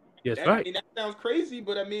 Yes, right. I mean, that sounds crazy,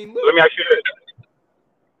 but I mean, look. Let me ask you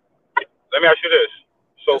this.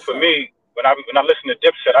 So for me, when I listen to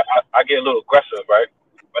Dipset, I get a little aggressive, right?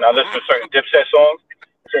 When I listen to certain Dipset songs.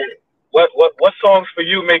 So what songs for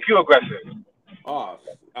you make you aggressive? Oh,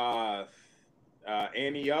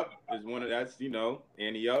 Annie Up is one of that's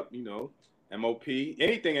Annie Up, MOP,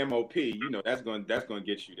 anything MOP, that's going to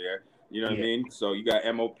get you there. You know what I mean? So you got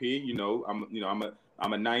MOP,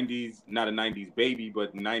 I'm a 90s, not a 90s baby,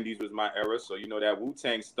 but 90s was my era. So that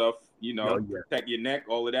Wu-Tang stuff, protect your neck,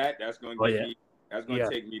 all of that. That's going to get me. That's going to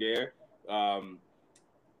take me there. Let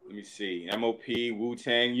me see. MOP,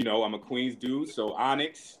 Wu-Tang, I'm a Queens dude. So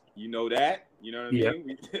Onyx, that. You know what I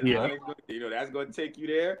mean? Onyx, that's going to take you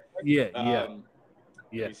there. Let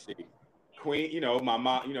me see. Queen, my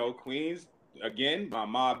mom, Queens, again, my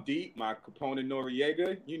Mobb Deep, my Capone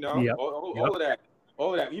Noriega, all of that.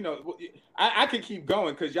 All that, I could keep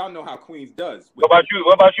going because y'all know how Queens does. What about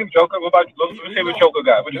you, Joker? Let me see what Joker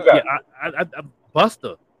got. What you got? Yeah, I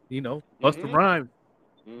Busta, Busta Rhymes.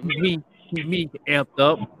 Me amped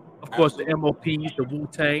up. Of course, the MOPs, the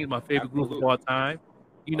Wu-Tang, my favorite group of all time.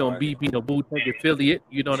 Me being a Wu-Tang affiliate,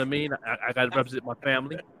 you know what I mean? I got to represent my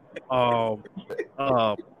family.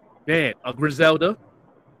 Griselda.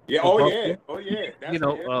 Yeah. Oh yeah.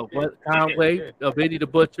 Conway, Benny the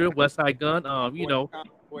Butcher, West Side Gun.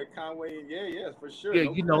 Boy, Conway. Yeah, for sure. Yeah,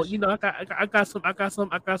 I got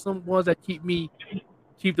some ones that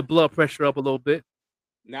keep the blood pressure up a little bit.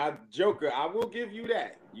 Now, Joker, I will give you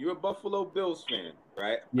that. You're a Buffalo Bills fan,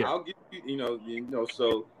 right? Yeah. I'll give you,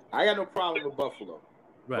 so I got no problem with Buffalo,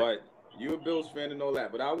 right? But you're a Bills fan and all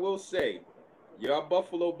that. But I will say, y'all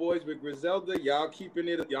Buffalo boys with Griselda, y'all keeping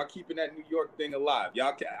that New York thing alive.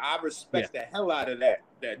 I respect the hell out of that.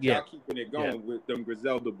 Y'all keeping it going with them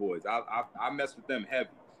Griselda boys. I mess with them heavy.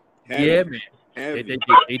 Yeah, man. Heavy.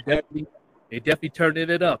 They definitely turning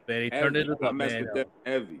it up, man. They turning it up, I mess with them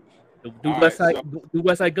heavy. The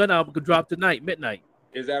West Side Gun album could drop tonight, midnight.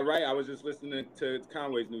 Is that right? I was just listening to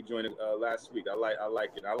Conway's new joint last week. I like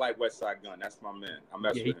it. I like West Side Gun. That's my man. I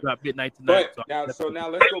mess with him. He dropped midnight tonight. But now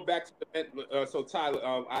let's go back to the so Tyler,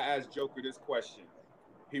 I asked Joker this question.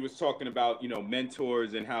 He was talking about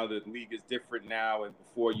mentors and how the league is different now, and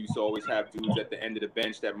before you used to always have dudes at the end of the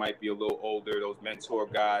bench that might be a little older, those mentor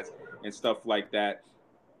guys and stuff like that.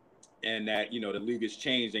 And that the league has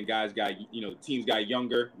changed and guys got teams got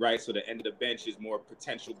younger, right? So the end of the bench is more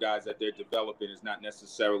potential guys that they're developing. It's not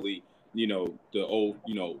necessarily the old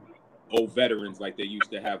old veterans like they used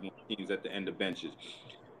to have on teams at the end of benches.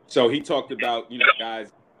 So he talked about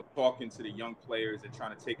guys talking to the young players and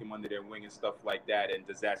trying to take them under their wing and stuff like that. And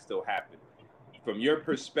does that still happen? From your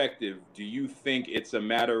perspective, do you think it's a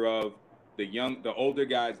matter of the older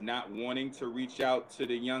guys not wanting to reach out to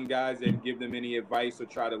the young guys and give them any advice or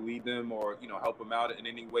try to lead them or help them out in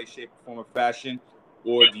any way, shape, form, or fashion?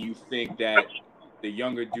 Or do you think that the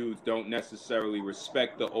younger dudes don't necessarily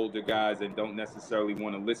respect the older guys and don't necessarily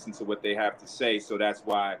want to listen to what they have to say? So that's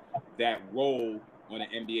why that role on an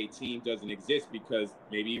NBA team doesn't exist, because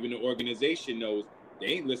maybe even the organization knows they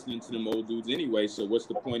ain't listening to them old dudes anyway. So what's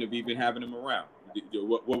the point of even having them around?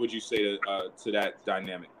 What would you say to that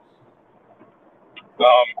dynamic?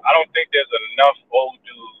 I don't think there's enough old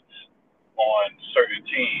dudes on certain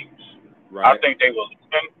teams. Right. I think they will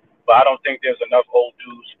listen, but I don't think there's enough old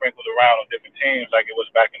dudes sprinkled around on different teams like it was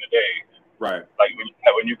back in the day. Right. Like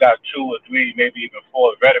when you got 2 or 3, maybe even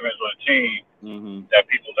 4 veterans on a team that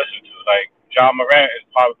people listen to. Like John Morant is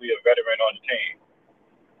probably a veteran on the team.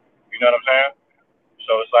 You know what I'm saying?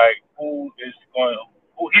 So it's like, who he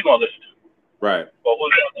gonna listen to? Right. But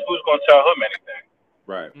who's gonna tell him anything?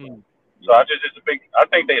 Right. So I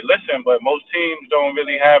think they listen, but most teams don't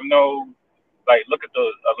really have no, like, look at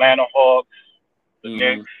the Atlanta Hawks, the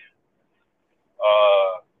Knicks,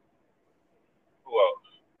 who else?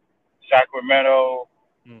 Sacramento.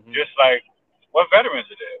 Just like, what veterans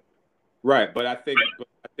are there? Right, but I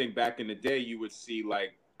think back in the day you would see,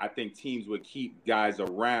 like, I think teams would keep guys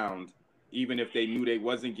around even if they knew they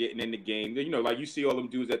wasn't getting in the game. Like you see all them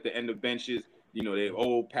dudes at the end of benches, they're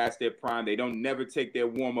old, past their prime. They don't never take their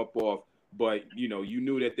warm-up off. But, you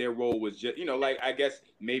knew that their role was just, like, I guess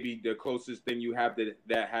maybe the closest thing you have to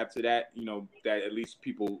that, that at least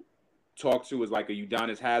people talk to is like a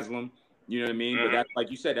Udonis Haslem. You know what I mean? But that's,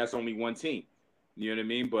 like you said, that's only one team. You know what I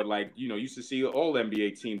mean? But, like, used to see all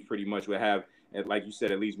NBA teams pretty much would have, like you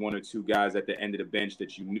said, at least 1 or 2 guys at the end of the bench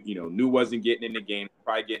that knew wasn't getting in the game,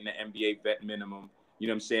 probably getting the NBA vet minimum. You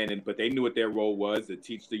know what I'm saying? But they knew what their role was, to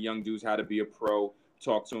teach the young dudes how to be a pro,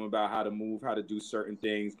 talk to them about how to move, how to do certain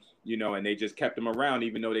things, and they just kept them around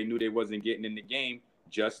even though they knew they wasn't getting in the game,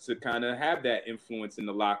 just to kind of have that influence in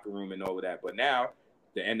the locker room and all of that. But now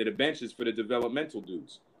the end of the bench is for the developmental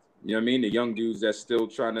dudes. You know what I mean? The young dudes that's still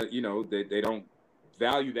trying to, they don't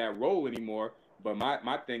value that role anymore. But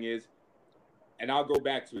my thing is, and I'll go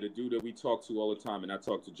back to it, a dude that we talk to all the time, and I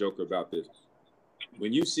talk to Joker about this.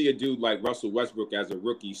 When you see a dude like Russell Westbrook as a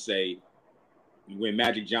rookie say, when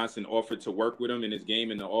Magic Johnson offered to work with him in his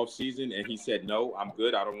game in the offseason, and he said, no, I'm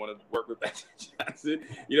good. I don't want to work with Magic Johnson.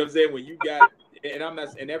 You know what I'm saying? When you got,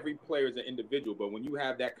 and every player is an individual, but when you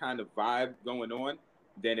have that kind of vibe going on,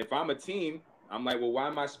 then if I'm a team, I'm like, well, why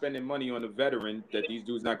am I spending money on a veteran that these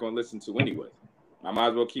dudes not going to listen to anyway? I might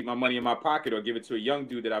as well keep my money in my pocket or give it to a young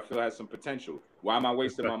dude that I feel has some potential. Why am I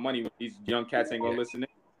wasting my money when these young cats ain't going to listen in?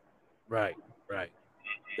 Right.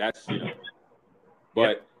 That's,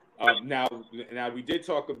 But now we did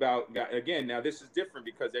talk about, again, now this is different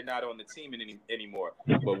because they're not on the team anymore.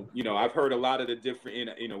 But, I've heard a lot of the different,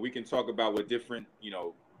 we can talk about what different,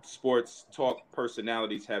 sports talk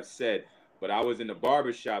personalities have said. But I was in the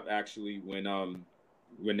barbershop actually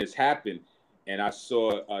when this happened, and I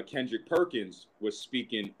saw Kendrick Perkins was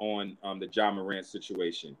speaking on the Ja Morant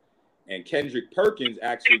situation. And Kendrick Perkins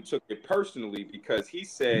actually took it personally because he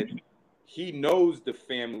said he knows the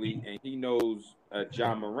family and he knows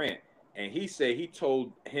Ja Morant. And he said he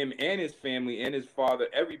told him and his family and his father,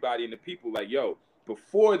 everybody and the people, like, yo,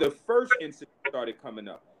 before the first incident started coming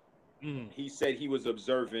up, he said he was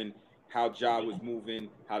observing how Ja was moving,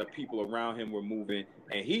 how the people around him were moving.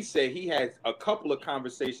 And he said he had a couple of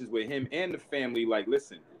conversations with him and the family, like,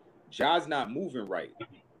 listen, Ja's not moving right.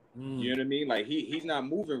 You know what I mean? Like, he's not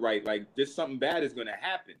moving right. Like, something bad is going to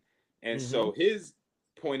happen. And so his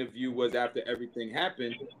point of view was, after everything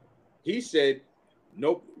happened, he said,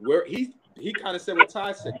 nope, he kind of said what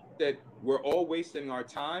Ty said. He said, we're all wasting our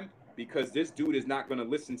time because this dude is not going to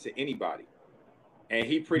listen to anybody. And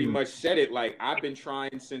he pretty much said it like, I've been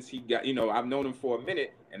trying since he got, I've known him for a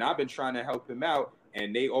minute, and I've been trying to help him out,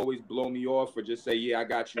 and they always blow me off or just say, yeah, I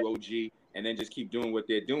got you, OG, and then just keep doing what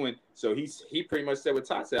they're doing. So he pretty much said what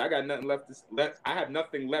Todd said. I got nothing I have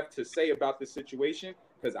nothing left to say about this situation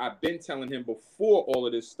because I've been telling him before all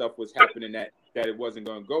of this stuff was happening that it wasn't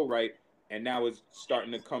going to go right, and now it's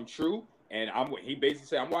starting to come true. And he basically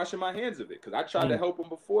said, I'm washing my hands of it because I tried to help him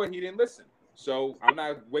before and he didn't listen. So I'm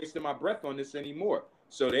not wasting my breath on this anymore.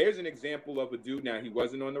 So there's an example of a dude. Now, he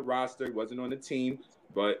wasn't on the roster, he wasn't on the team,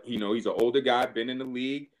 but, he's an older guy, been in the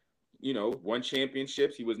league, won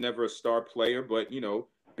championships. He was never a star player, but,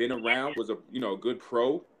 been around, was a, good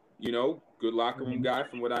pro, good locker room guy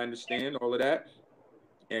from what I understand, all of that.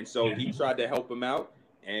 And so he tried to help him out,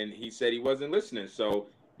 and he said he wasn't listening. So,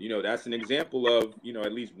 that's an example of,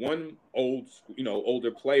 at least one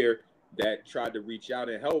older player that tried to reach out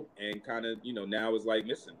and help and kind of, now is like,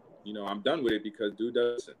 listen, I'm done with it because dude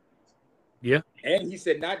doesn't. Yeah. And he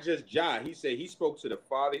said, not just Ja, he said he spoke to the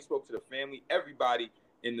father, he spoke to the family, everybody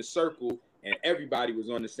in the circle, and everybody was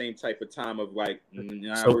on the same type of time of like,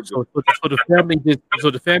 nah, so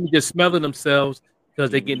the family just smelling themselves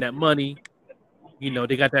because they're getting that money.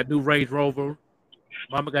 They got that new Range Rover.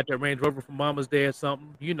 Mama got that Range Rover from Mama's Day or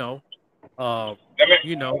something, Let me ask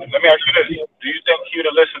you this. Do you think he would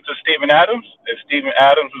have listened to Steven Adams if Steven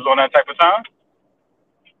Adams was on that type of time?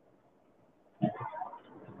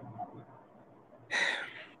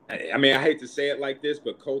 I mean, I hate to say it like this,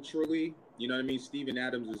 but culturally, you know what I mean? Steven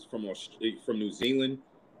Adams is from New Zealand.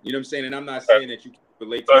 You know what I'm saying? And I'm not saying that you can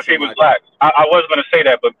relate to so if he was black, I was going to say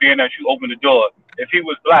that, but being that you opened the door, if he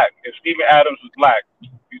was black, if Steven Adams was black,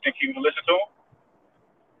 you think he would have listened to him?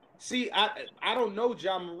 See, I don't know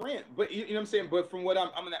Ja Morant, but you know what I'm saying? But from what I'm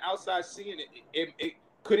on the outside seeing it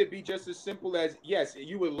could it be just as simple as, yes,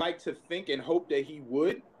 you would like to think and hope that he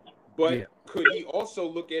would, but could he also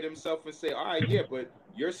look at himself and say, all right, yeah, but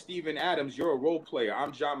you're Steven Adams, you're a role player.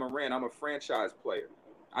 I'm Ja Morant, I'm a franchise player.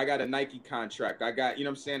 I got a Nike contract. I got, you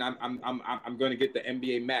know what I'm saying? I'm going to get the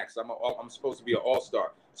NBA max. I'm supposed to be an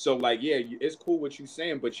all-star. So like, yeah, it's cool what you're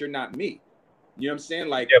saying, but you're not me. You know what I'm saying?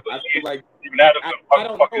 Like, I feel like I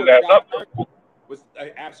don't know.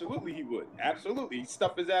 Absolutely, he would. Absolutely, he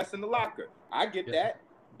stuffed his ass in the locker. I get that,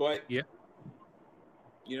 but you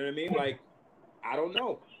know what I mean? Like, I don't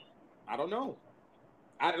know.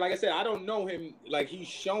 Like I said, I don't know him. Like, he's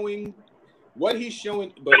showing what he's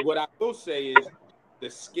showing. But what I will say is the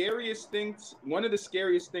scariest thing. One of the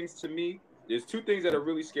scariest things to me. There's two things that are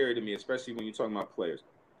really scary to me, especially when you're talking about players.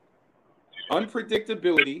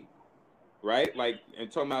 Unpredictability. Right? Like,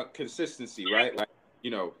 and talking about consistency, right? Like,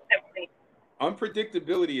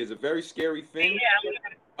 unpredictability is a very scary thing.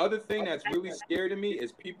 Other thing that's really scary to me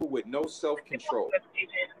is people with no self-control.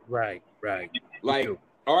 Right. Like,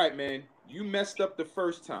 all right, man, you messed up the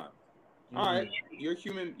first time. all right, you're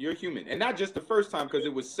human. And not just the first time, because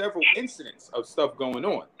it was several incidents of stuff going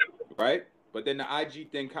on, right? But then the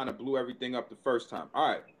IG thing kind of blew everything up the first time. All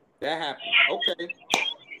right, that happened. Okay.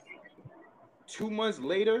 2 months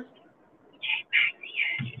later,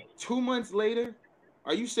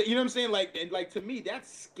 are you saying, you know what I'm saying? Like, and like, to me,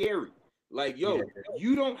 that's scary. Like, yo,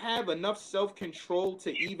 you don't have enough self-control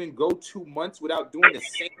to even go 2 months without doing the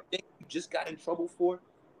same thing you just got in trouble for.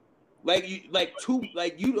 Like,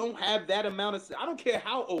 you don't have that amount of, I don't care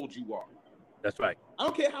how old you are. That's right. I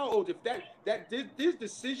don't care how old, if there's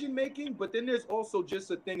decision making, but then there's also just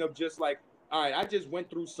a thing of just like, all right, I just went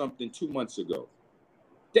through something 2 months ago.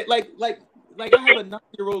 That like I have a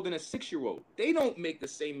 9-year-old and a 6-year-old. They don't make the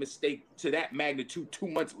same mistake to that magnitude 2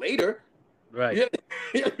 months later. Right. You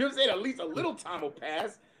know what I'm saying? At least a little time will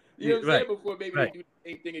pass. You know what I'm saying? Before maybe they do the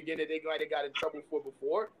same thing again that they got in trouble for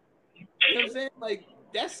before. You know what I'm saying? Like,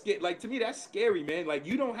 that's scary. Like, to me, that's scary, man. Like,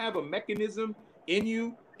 you don't have a mechanism in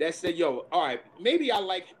you that said, yo, all right, maybe I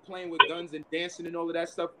like playing with guns and dancing and all of that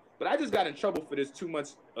stuff, but I just got in trouble for this 2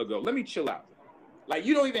 months ago. Let me chill out. Like,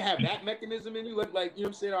 you don't even have that mechanism in you. Like, you know what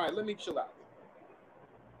I'm saying? All right, let me chill out.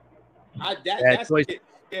 That's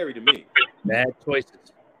scary to me. Bad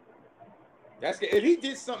choices. That's scary. If he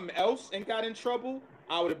did something else and got in trouble,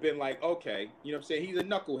 I would have been like, okay, you know what I'm saying? He's a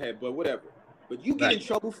knucklehead, but whatever. But you get in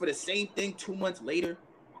trouble for the same thing 2 months later?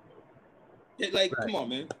 Like, come on,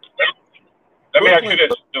 man. Let me ask you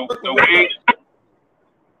this. The way...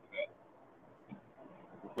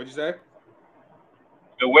 What'd you say?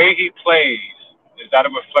 The way he plays, is that a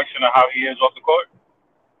reflection of how he is off the court?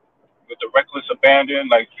 With the reckless abandon,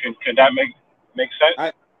 like, can that make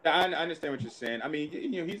sense? I understand what you're saying. I mean,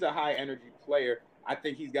 you know, he's a high energy player. I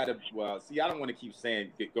think he's got I don't want to keep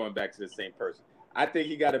saying going back to the same person. I think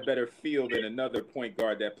he got a better feel than another point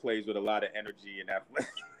guard that plays with a lot of energy and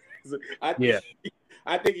athleticism.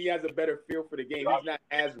 I think he has a better feel for the game. He's not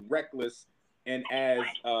as reckless and as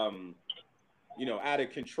you know, out of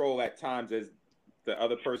control at times as the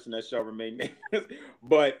other person that shall remain nameless.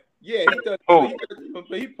 But yeah, he does.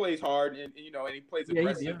 But he plays hard, and you know, and he plays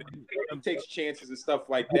aggressive. And he takes chances and stuff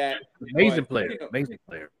like that. Amazing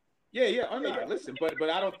player. Yeah. Oh, no, listen, but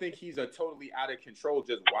I don't think he's a totally out of control,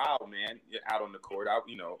 just wild man out on the court. I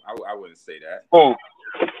wouldn't say that. Oh,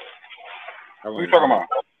 who you talking about?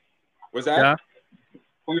 What's that? Yeah.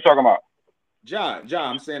 Who you talking about? Ja.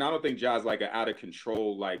 I'm saying I don't think Ja's like an out of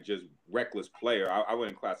control, like just reckless player. I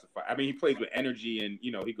wouldn't classify. I mean, he plays with energy and,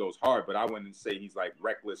 you know, he goes hard, but I wouldn't say he's like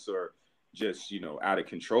reckless or just, you know, out of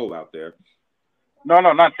control out there. No,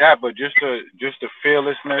 not that, but just the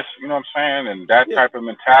fearlessness, you know what I'm saying? And that type of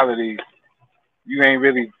mentality, you're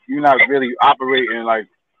not really operating like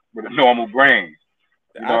with a normal brain.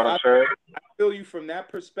 You know what I'm saying? I feel you from that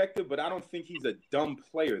perspective, but I don't think he's a dumb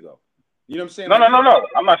player though. You know what I'm saying? No.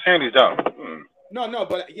 I'm not saying he's dumb. No,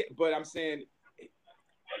 but I'm saying,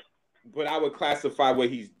 but I would classify what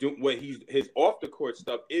he's doing, his off the court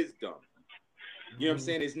stuff is dumb. You know what I'm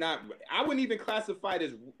saying? It's not. I wouldn't even classify it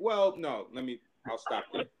as well. No, I'll stop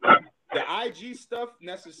there. The IG stuff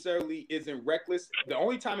necessarily isn't reckless. The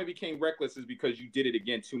only time it became reckless is because you did it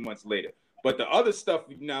again 2 months later. But the other stuff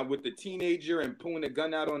now with the teenager and pulling a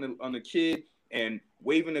gun out on the kid and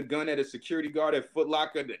waving a gun at a security guard at Foot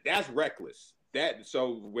Locker, that's reckless.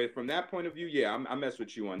 From that point of view, yeah, I mess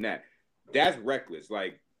with you on that. That's reckless.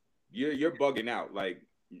 Like you're bugging out. Like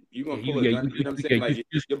you gonna pull a gun. You know what I'm saying? Like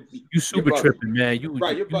you super tripping, man. You're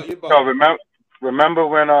bugging. No,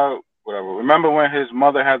 remember when his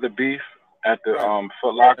mother had the beef at the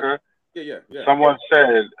Foot Locker? Yeah. Someone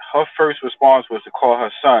said her first response was to call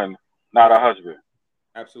her son, not her husband.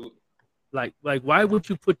 Absolutely. Like why would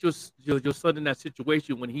you put your son in that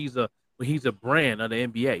situation when he's a brand of the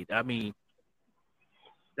NBA? I mean,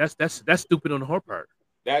 that's stupid on her part.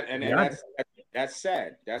 That's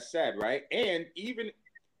sad. That's sad, right? And even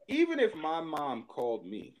if my mom called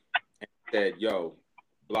me and said, "Yo,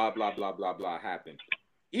 blah blah blah blah blah happened,"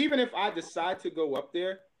 even if I decide to go up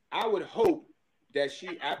there, I would hope that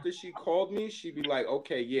after she called me, she'd be like,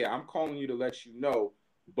 "Okay, yeah, I'm calling you to let you know,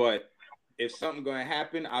 but if something gonna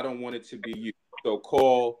happen, I don't want it to be you. So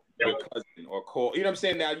call your cousin or call." You know what I'm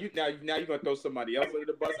saying? Now you're gonna throw somebody else under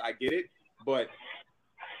the bus. I get it, but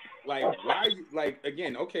like, why? Like,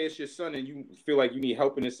 again, okay, it's your son, and you feel like you need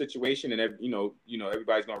help in this situation, and you know,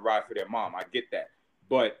 everybody's gonna ride for their mom. I get that,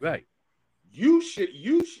 but you should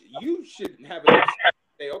have a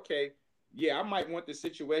say, okay, yeah, I might want the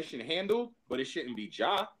situation handled, but it shouldn't be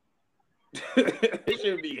Ja. It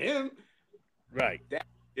shouldn't be him. Right.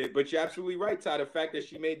 But you're absolutely right, Ty. The fact that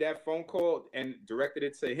she made that phone call and directed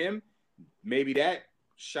it to him, maybe that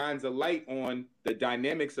shines a light on the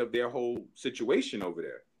dynamics of their whole situation over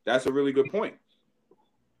there. That's a really good point.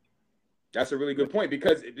 That's a really good point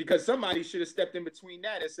because somebody should have stepped in between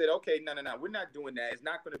that and said, okay, no, we're not doing that. It's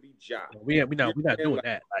not going to be Ja. We're not doing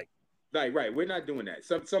that. Right. We're not doing that.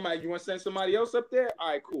 Somebody, you want to send somebody else up there?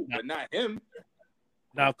 All right, cool, but not him.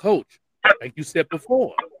 Now, Coach, like you said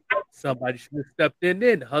before, somebody should have stepped in.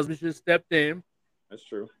 Then the husband should have stepped in. That's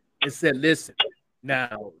true. And said, listen,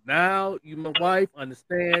 now you, my wife,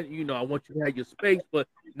 understand. I want you to have your space, but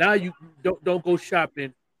now you don't go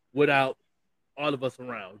shopping without all of us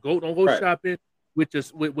around. Don't go shopping with the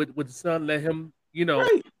son. Let him.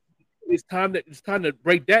 Right. It's time to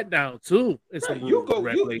break that down too. It's right. You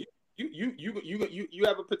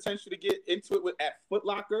have a potential to get into it at Foot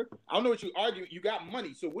Locker. I don't know what you argue. You got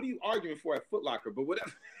money, so what are you arguing for at Foot Locker? But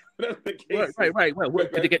whatever the case. Right.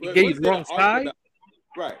 What, they gave you the wrong side.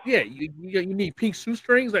 Right. Yeah, you need pink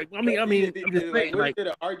shoestrings. Like I mean, I'm just saying, what is there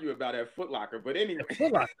to argue about at Foot Locker? But anyway,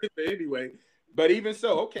 anyway. But even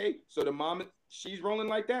so, okay. So the mom, she's rolling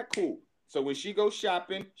like that. Cool. So when she goes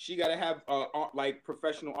shopping, she got to have like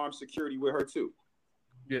professional armed security with her too.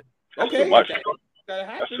 Yeah. Okay. That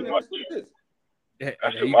happen. That's what it is. Yeah,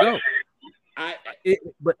 there you go. I agree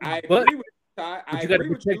with Ty. I agree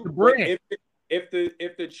with you. The brand. If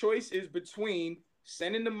the choice is between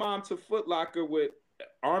sending the mom to Foot Locker with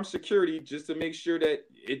armed security just to make sure that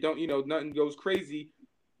it don't, nothing goes crazy,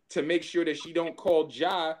 to make sure that she don't call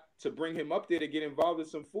Ja to bring him up there to get involved in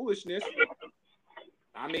some foolishness,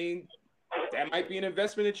 I mean, that might be an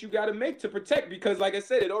investment that you got to make to protect, because like I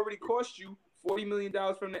said, it already cost you $40 million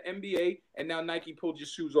from the NBA, and now Nike pulled your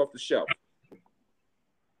shoes off the shelf.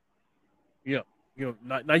 Yeah,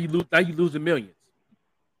 now you losing millions.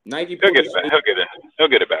 Nike he'll get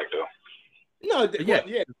it back though. No, he'll get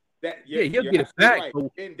it back. Right.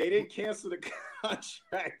 And they didn't cancel the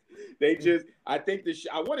contract. They just, I think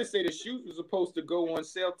I want to say the shoes were supposed to go on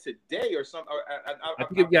sale today or something.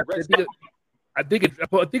 I think it's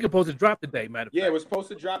supposed to drop today, matter of fact. It was supposed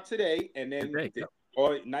to drop today, and then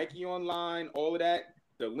Nike online, all of that.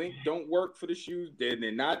 The link don't work for the shoes.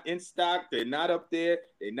 They're not in stock. They're not up there.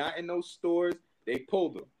 They're not in those stores. They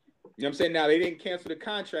pulled them. You know what I'm saying? Now, they didn't cancel the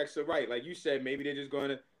contract. So, right, like you said, maybe they're just going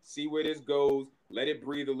to see where this goes, let it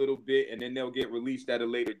breathe a little bit, and then they'll get released at a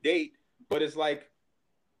later date. But it's like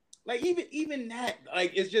even that,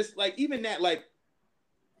 like, it's just like, even that, like,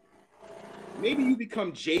 maybe you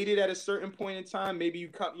become jaded at a certain point in time. Maybe you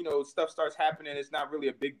come, stuff starts happening. It's not really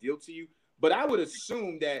a big deal to you. But I would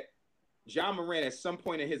assume that Ja Morant at some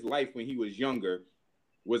point in his life when he was younger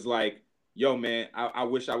was like, yo, man, I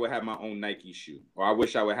wish I would have my own Nike shoe, or I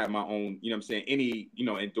wish I would have my own, any,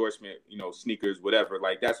 endorsement, sneakers, whatever.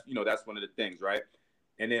 Like that's one of the things, right?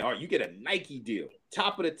 And then you get a Nike deal,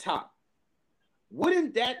 top of the top.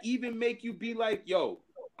 Wouldn't that even make you be like, yo,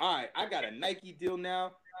 all right, I got a Nike deal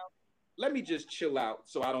now. Let me just chill out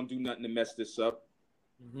so I don't do nothing to mess this up.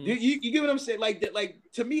 Mm-hmm. You get what I'm saying? Like that, like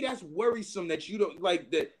to me, that's worrisome that you don't like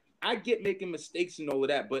that. I get making mistakes and all of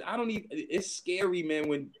that, but I don't even, it's scary, man,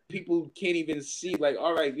 when people can't even see, like,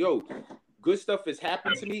 all right, yo, good stuff has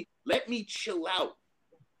happened to me. Let me chill out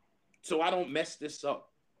so I don't mess this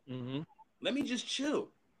up. Mm-hmm. Let me just chill.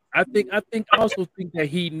 I also think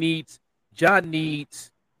that Ja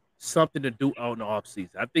needs something to do on the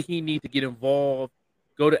offseason. I think he needs to get involved,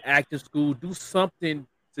 go to acting school, do something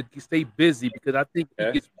to stay busy, because I think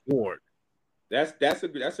he gets bored. That's a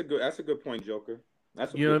good point, Joker.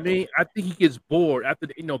 You know what I mean? I think he gets bored after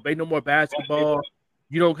no more basketball.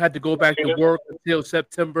 You don't have to go back to work until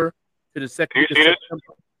September, to the second week of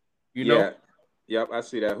September. Yeah. Yep, I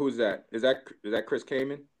see that. Who's that? Is that Chris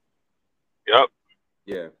Kaman? Yep.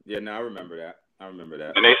 Yeah. No, I remember that.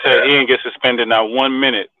 And they said he didn't get suspended not 1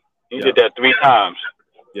 minute. He did that 3 times.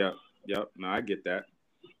 Yep. No, I get that.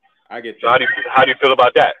 So how do you feel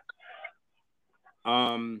about that?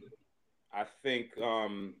 I think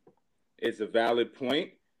it's a valid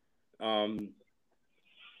point.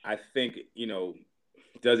 I think,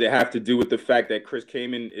 does it have to do with the fact that Chris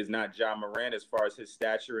Kaman is not Ja Morant as far as his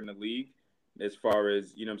stature in the league, as far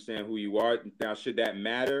as, who you are? Now, should that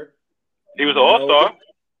matter? He was an all-star.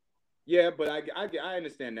 Yeah, but I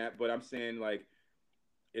understand that, but I'm saying, like,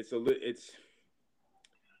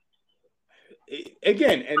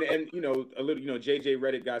 again, and a little, JJ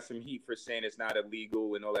Redick got some heat for saying it's not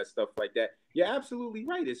illegal and all that stuff like that. You're absolutely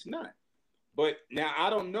right, it's not. But now I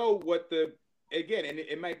don't know what and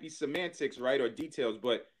it might be semantics, right, or details,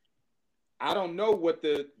 but I don't know what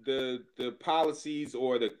the policies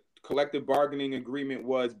or the collective bargaining agreement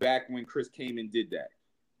was back when Chris Kaman did that.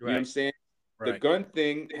 You know what I'm saying? Right. The gun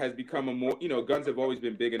thing has become a more, guns have always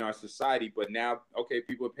been big in our society, but now,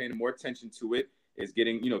 people are paying more attention to it. It's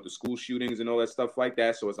getting, the school shootings and all that stuff like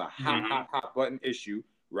that. So it's a hot button issue.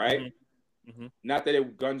 right? Mm-hmm. Not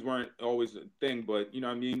that guns weren't always a thing, but you know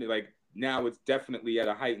what I mean? Like now it's definitely at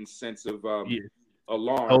a heightened sense of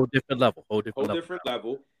alarm. Whole different level.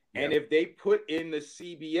 Yeah. And if they put in the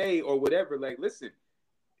CBA or whatever, like, listen,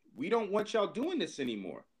 we don't want y'all doing this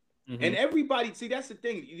anymore. Mm-hmm. And everybody, see, that's the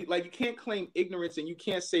thing. Like, you can't claim ignorance and you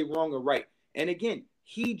can't say wrong or right. And again,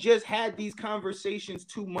 he just had these conversations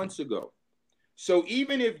 2 months ago. So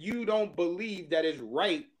even if you don't believe that it's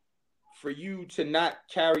right for you to not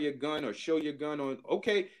carry a gun or show your gun on,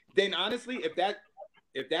 okay, then honestly, if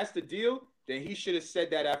that's the deal, then he should have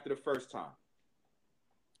said that after the first time.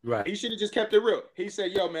 Right. He should have just kept it real. He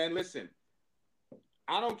said, yo, man, listen,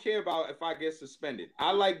 I don't care about if I get suspended.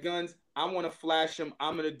 I like guns. I want to flash them.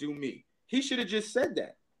 I'm going to do me. He should have just said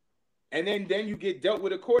that. And then you get dealt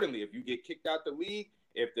with accordingly. If you get kicked out the league,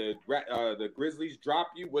 if the Grizzlies drop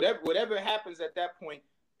you, whatever happens at that point,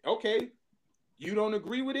 okay, you don't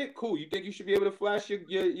agree with it? Cool. You think you should be able to flash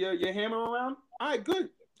your hammer around? All right, good.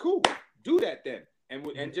 Cool. Do that then.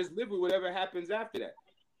 And just live with whatever happens after that.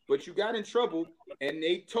 But you got in trouble and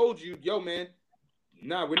they told you, yo, man,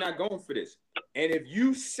 nah, we're not going for this. And if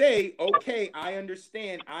you say, okay, I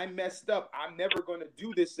understand, I messed up, I'm never going to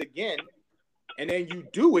do this again, and then you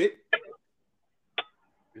do it.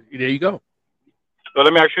 There you go. So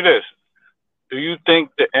let me ask you this. Do you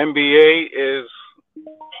think the NBA is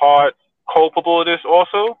part culpable of this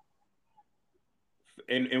also?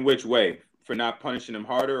 In which way? For not punishing them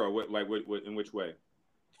harder, or what? Like what? In which way?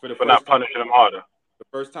 For not punishing them harder. The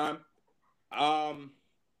first time.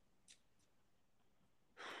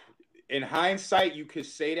 In hindsight, you could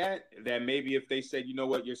say that maybe if they said, you know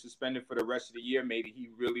what, you're suspended for the rest of the year, maybe he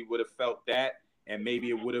really would have felt that, and maybe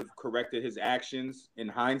it would have corrected his actions in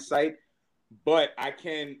hindsight. But I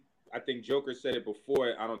think Joker said it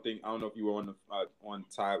before. I don't know if you were on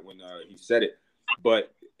Ty when he said it,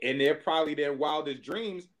 but in their wildest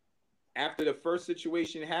dreams, after the first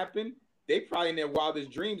situation happened, they probably in their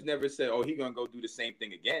wildest dreams never said, "Oh, he's gonna go do the same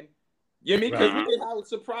thing again." You know what I mean? Because look at how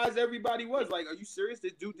surprised everybody was. Like, are you serious?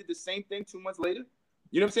 This dude did the same thing 2 months later?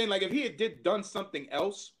 You know what I'm saying? Like, if he had done something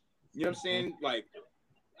else, you know what I'm saying? Like,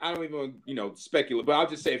 I don't even, speculate, but I'll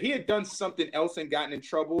just say if he had done something else and gotten in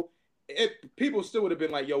trouble, people still would have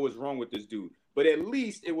been like, yo, what's wrong with this dude? But at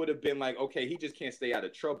least it would have been like, okay, he just can't stay out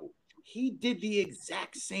of trouble. He did the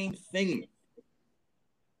exact same thing.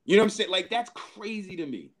 You know what I'm saying? Like, that's crazy to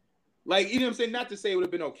me. Like, you know what I'm saying? Not to say it would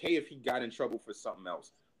have been okay if he got in trouble for something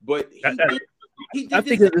else. But he did I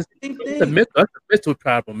think it's a mental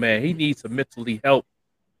problem, man. He needs some mentally help.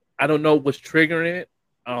 I don't know what's triggering it.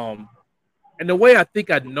 And the way I think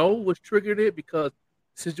I know what's triggered it, because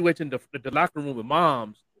the situation in the locker room with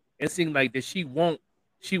moms, it seemed like that she won't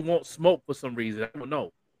smoke for some reason. I don't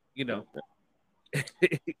know. I don't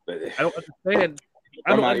understand.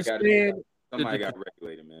 Somebody got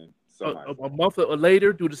regulated, man. A month or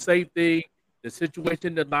later, do the same thing. The situation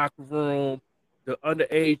in the locker room, the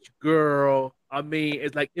underage girl. I mean,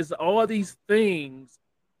 it's all these things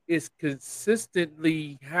is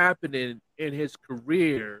consistently happening in his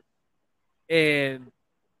career, and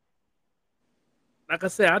like I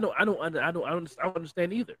said, I don't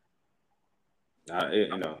understand either.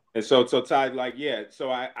 And so Ty, like, yeah. So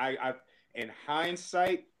I in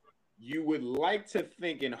hindsight, you would like to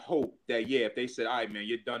think and hope that, yeah, if they said, all right, man,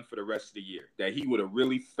 you're done for the rest of the year, that he would have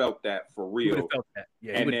really felt that for real.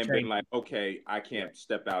 Yeah, and then been like, okay, I can't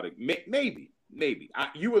step out. Maybe.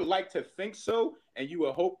 You would like to think so, and you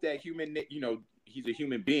would hope that he's a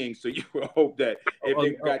human being, so you would hope that if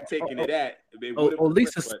they got taken to that, they would have at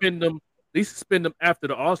least suspend them after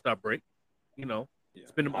the All-Star break.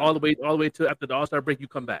 Spend them all the way to after the All-Star break. You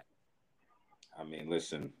come back. I mean,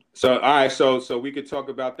 listen. So, all right. So we could talk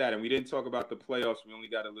about that, and we didn't talk about the playoffs. We only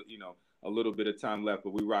got a little bit of time left,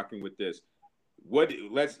 but we're rocking with this. What do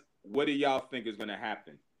y'all think is going to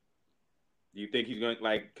happen? Do you think he's going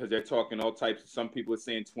to, because they're talking all types. Some people are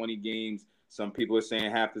saying 20 games. Some people are saying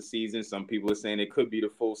half the season. Some people are saying it could be the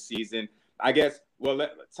full season. I guess. Well,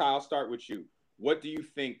 Ty, I'll start with you. What do you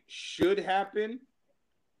think should happen,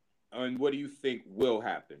 and what do you think will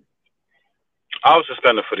happen? I was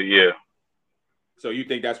suspended for the year. So you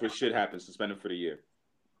think that's what should happen? Suspended for the year?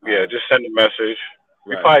 Yeah, just send a message.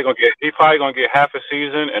 Right. He probably gonna get half a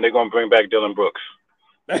season, and they're gonna bring back Dylan Brooks.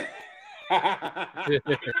 They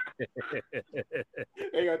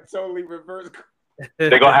gonna totally reverse.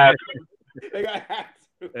 They're gonna have to. They're gonna have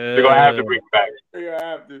to. They're gonna have to bring back. They're gonna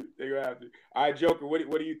have to. All right, Joker.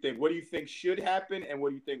 What do you think? What do you think should happen, and what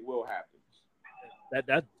do you think will happen?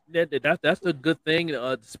 That's a good thing.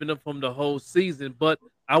 To spin up from the whole season, but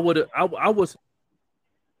I was.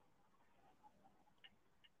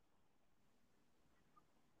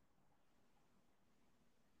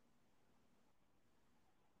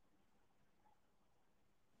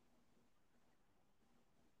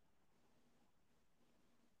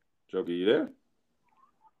 Joker, you there?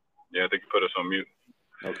 Yeah, I think you put us on mute.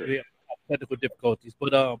 Okay. Yeah, technical difficulties,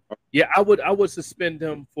 but yeah, I would suspend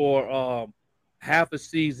him for half a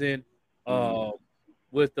season,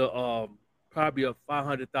 with the probably a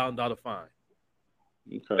 $500,000 fine.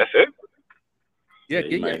 Okay. That's it. Yeah,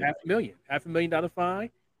 Yeah, $500,000 fine,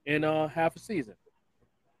 and half a season.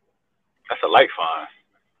 That's a light fine.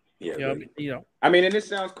 Yeah, you know. I mean, and this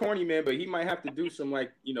sounds corny, man, but he might have to do some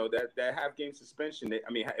like, that half game suspension.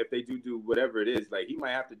 I mean, if they do whatever it is, like he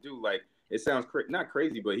might have to do like, it sounds not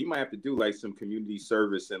crazy, but he might have to do like some community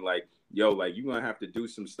service and like, like you're gonna have to do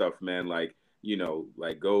some stuff, man. Like,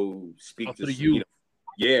 like go speak to the youth.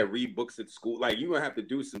 Read books at school. Like you're gonna have to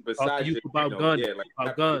do some besides youth about guns, like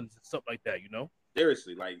about guns and stuff like that.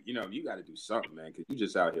 Seriously, like you got to do something, man, because you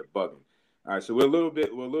just out here bugging. All right, so we're a little bit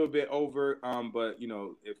over, but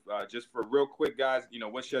if just for real quick, guys,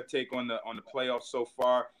 what's your take on the playoffs so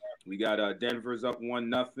far? We got Denver's up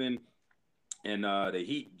 1-0, and the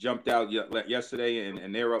Heat jumped out yesterday,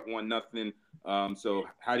 and they're up 1-0. So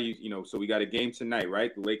how do you, so we got a game tonight,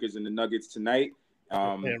 right? The Lakers and the Nuggets tonight.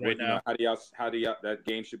 Now. How do y'all that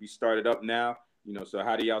game should be started up now? So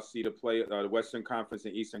how do y'all see the Western Conference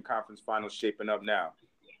and Eastern Conference finals shaping up now?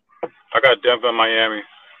 I got Denver and Miami.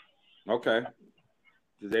 Okay.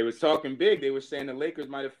 Because they was talking big. They were saying the Lakers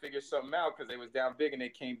might have figured something out because they was down big and they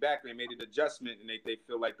came back. They made an adjustment and they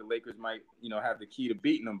feel like the Lakers might, have the key to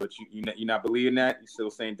beating them. But you're not believing that? You're still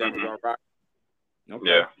saying Denver's gonna rock? Okay.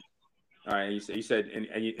 Yeah. All right. You said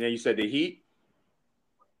you said the Heat.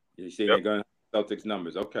 You said they're going Celtics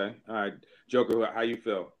numbers. Okay. All right. Joker, how you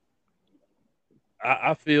feel?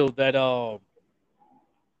 I feel that I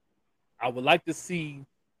would like to see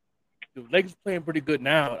the Lakers playing pretty good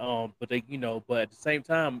now. But they, but at the same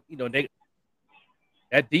time,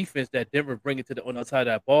 that defense that Denver bringing to on the other side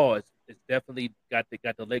of that ball is definitely got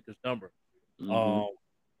the Lakers number.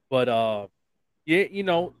 Mm-hmm.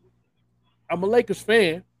 Yeah, I'm a Lakers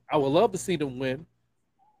fan. I would love to see them win,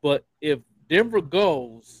 but if Denver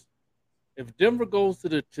goes to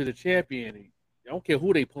the champion, I don't care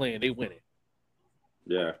who they playing, they win it.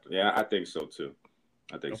 Yeah, I think so too.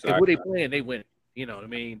 I think so. Who they playing, they win it. You know what I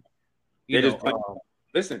mean?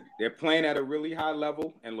 Listen, they're playing at a really high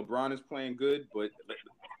level, and LeBron is playing good, but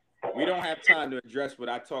we don't have time to address what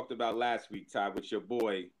I talked about last week, Ty, with your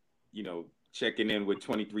boy, checking in with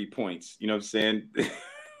 23 points. You know what I'm saying?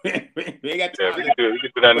 We ain't got time. We can do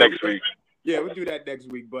that next week. Yeah, we'll do that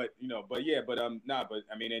next week. But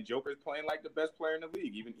I mean, and Joker's playing like the best player in the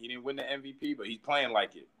league. Even he didn't win the MVP, but he's playing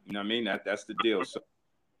like it. You know what I mean? That's the deal. So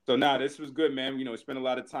this was good, man. We spent a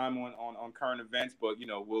lot of time on current events, but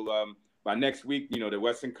we'll by next week, the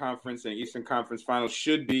Western Conference and Eastern Conference finals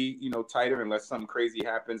should be, tighter unless something crazy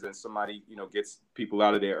happens and somebody, gets people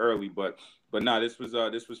out of there early. But this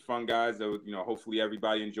was fun, guys. Hopefully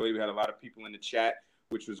everybody enjoyed it. We had a lot of people in the chat,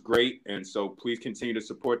 which was great. And so please continue to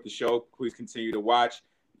support the show. Please continue to watch,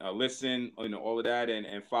 listen, all of that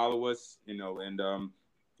and follow us, and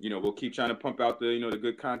we'll keep trying to pump out the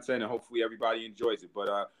good content and hopefully everybody enjoys it.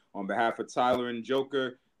 But on behalf of Tyler and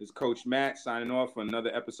Joker, this is Coach Matt signing off for another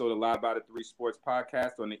episode of Live by the 3 Sports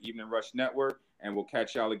Podcast on the Evening Rush Network. And we'll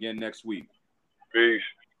catch y'all again next week. Peace.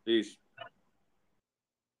 Peace.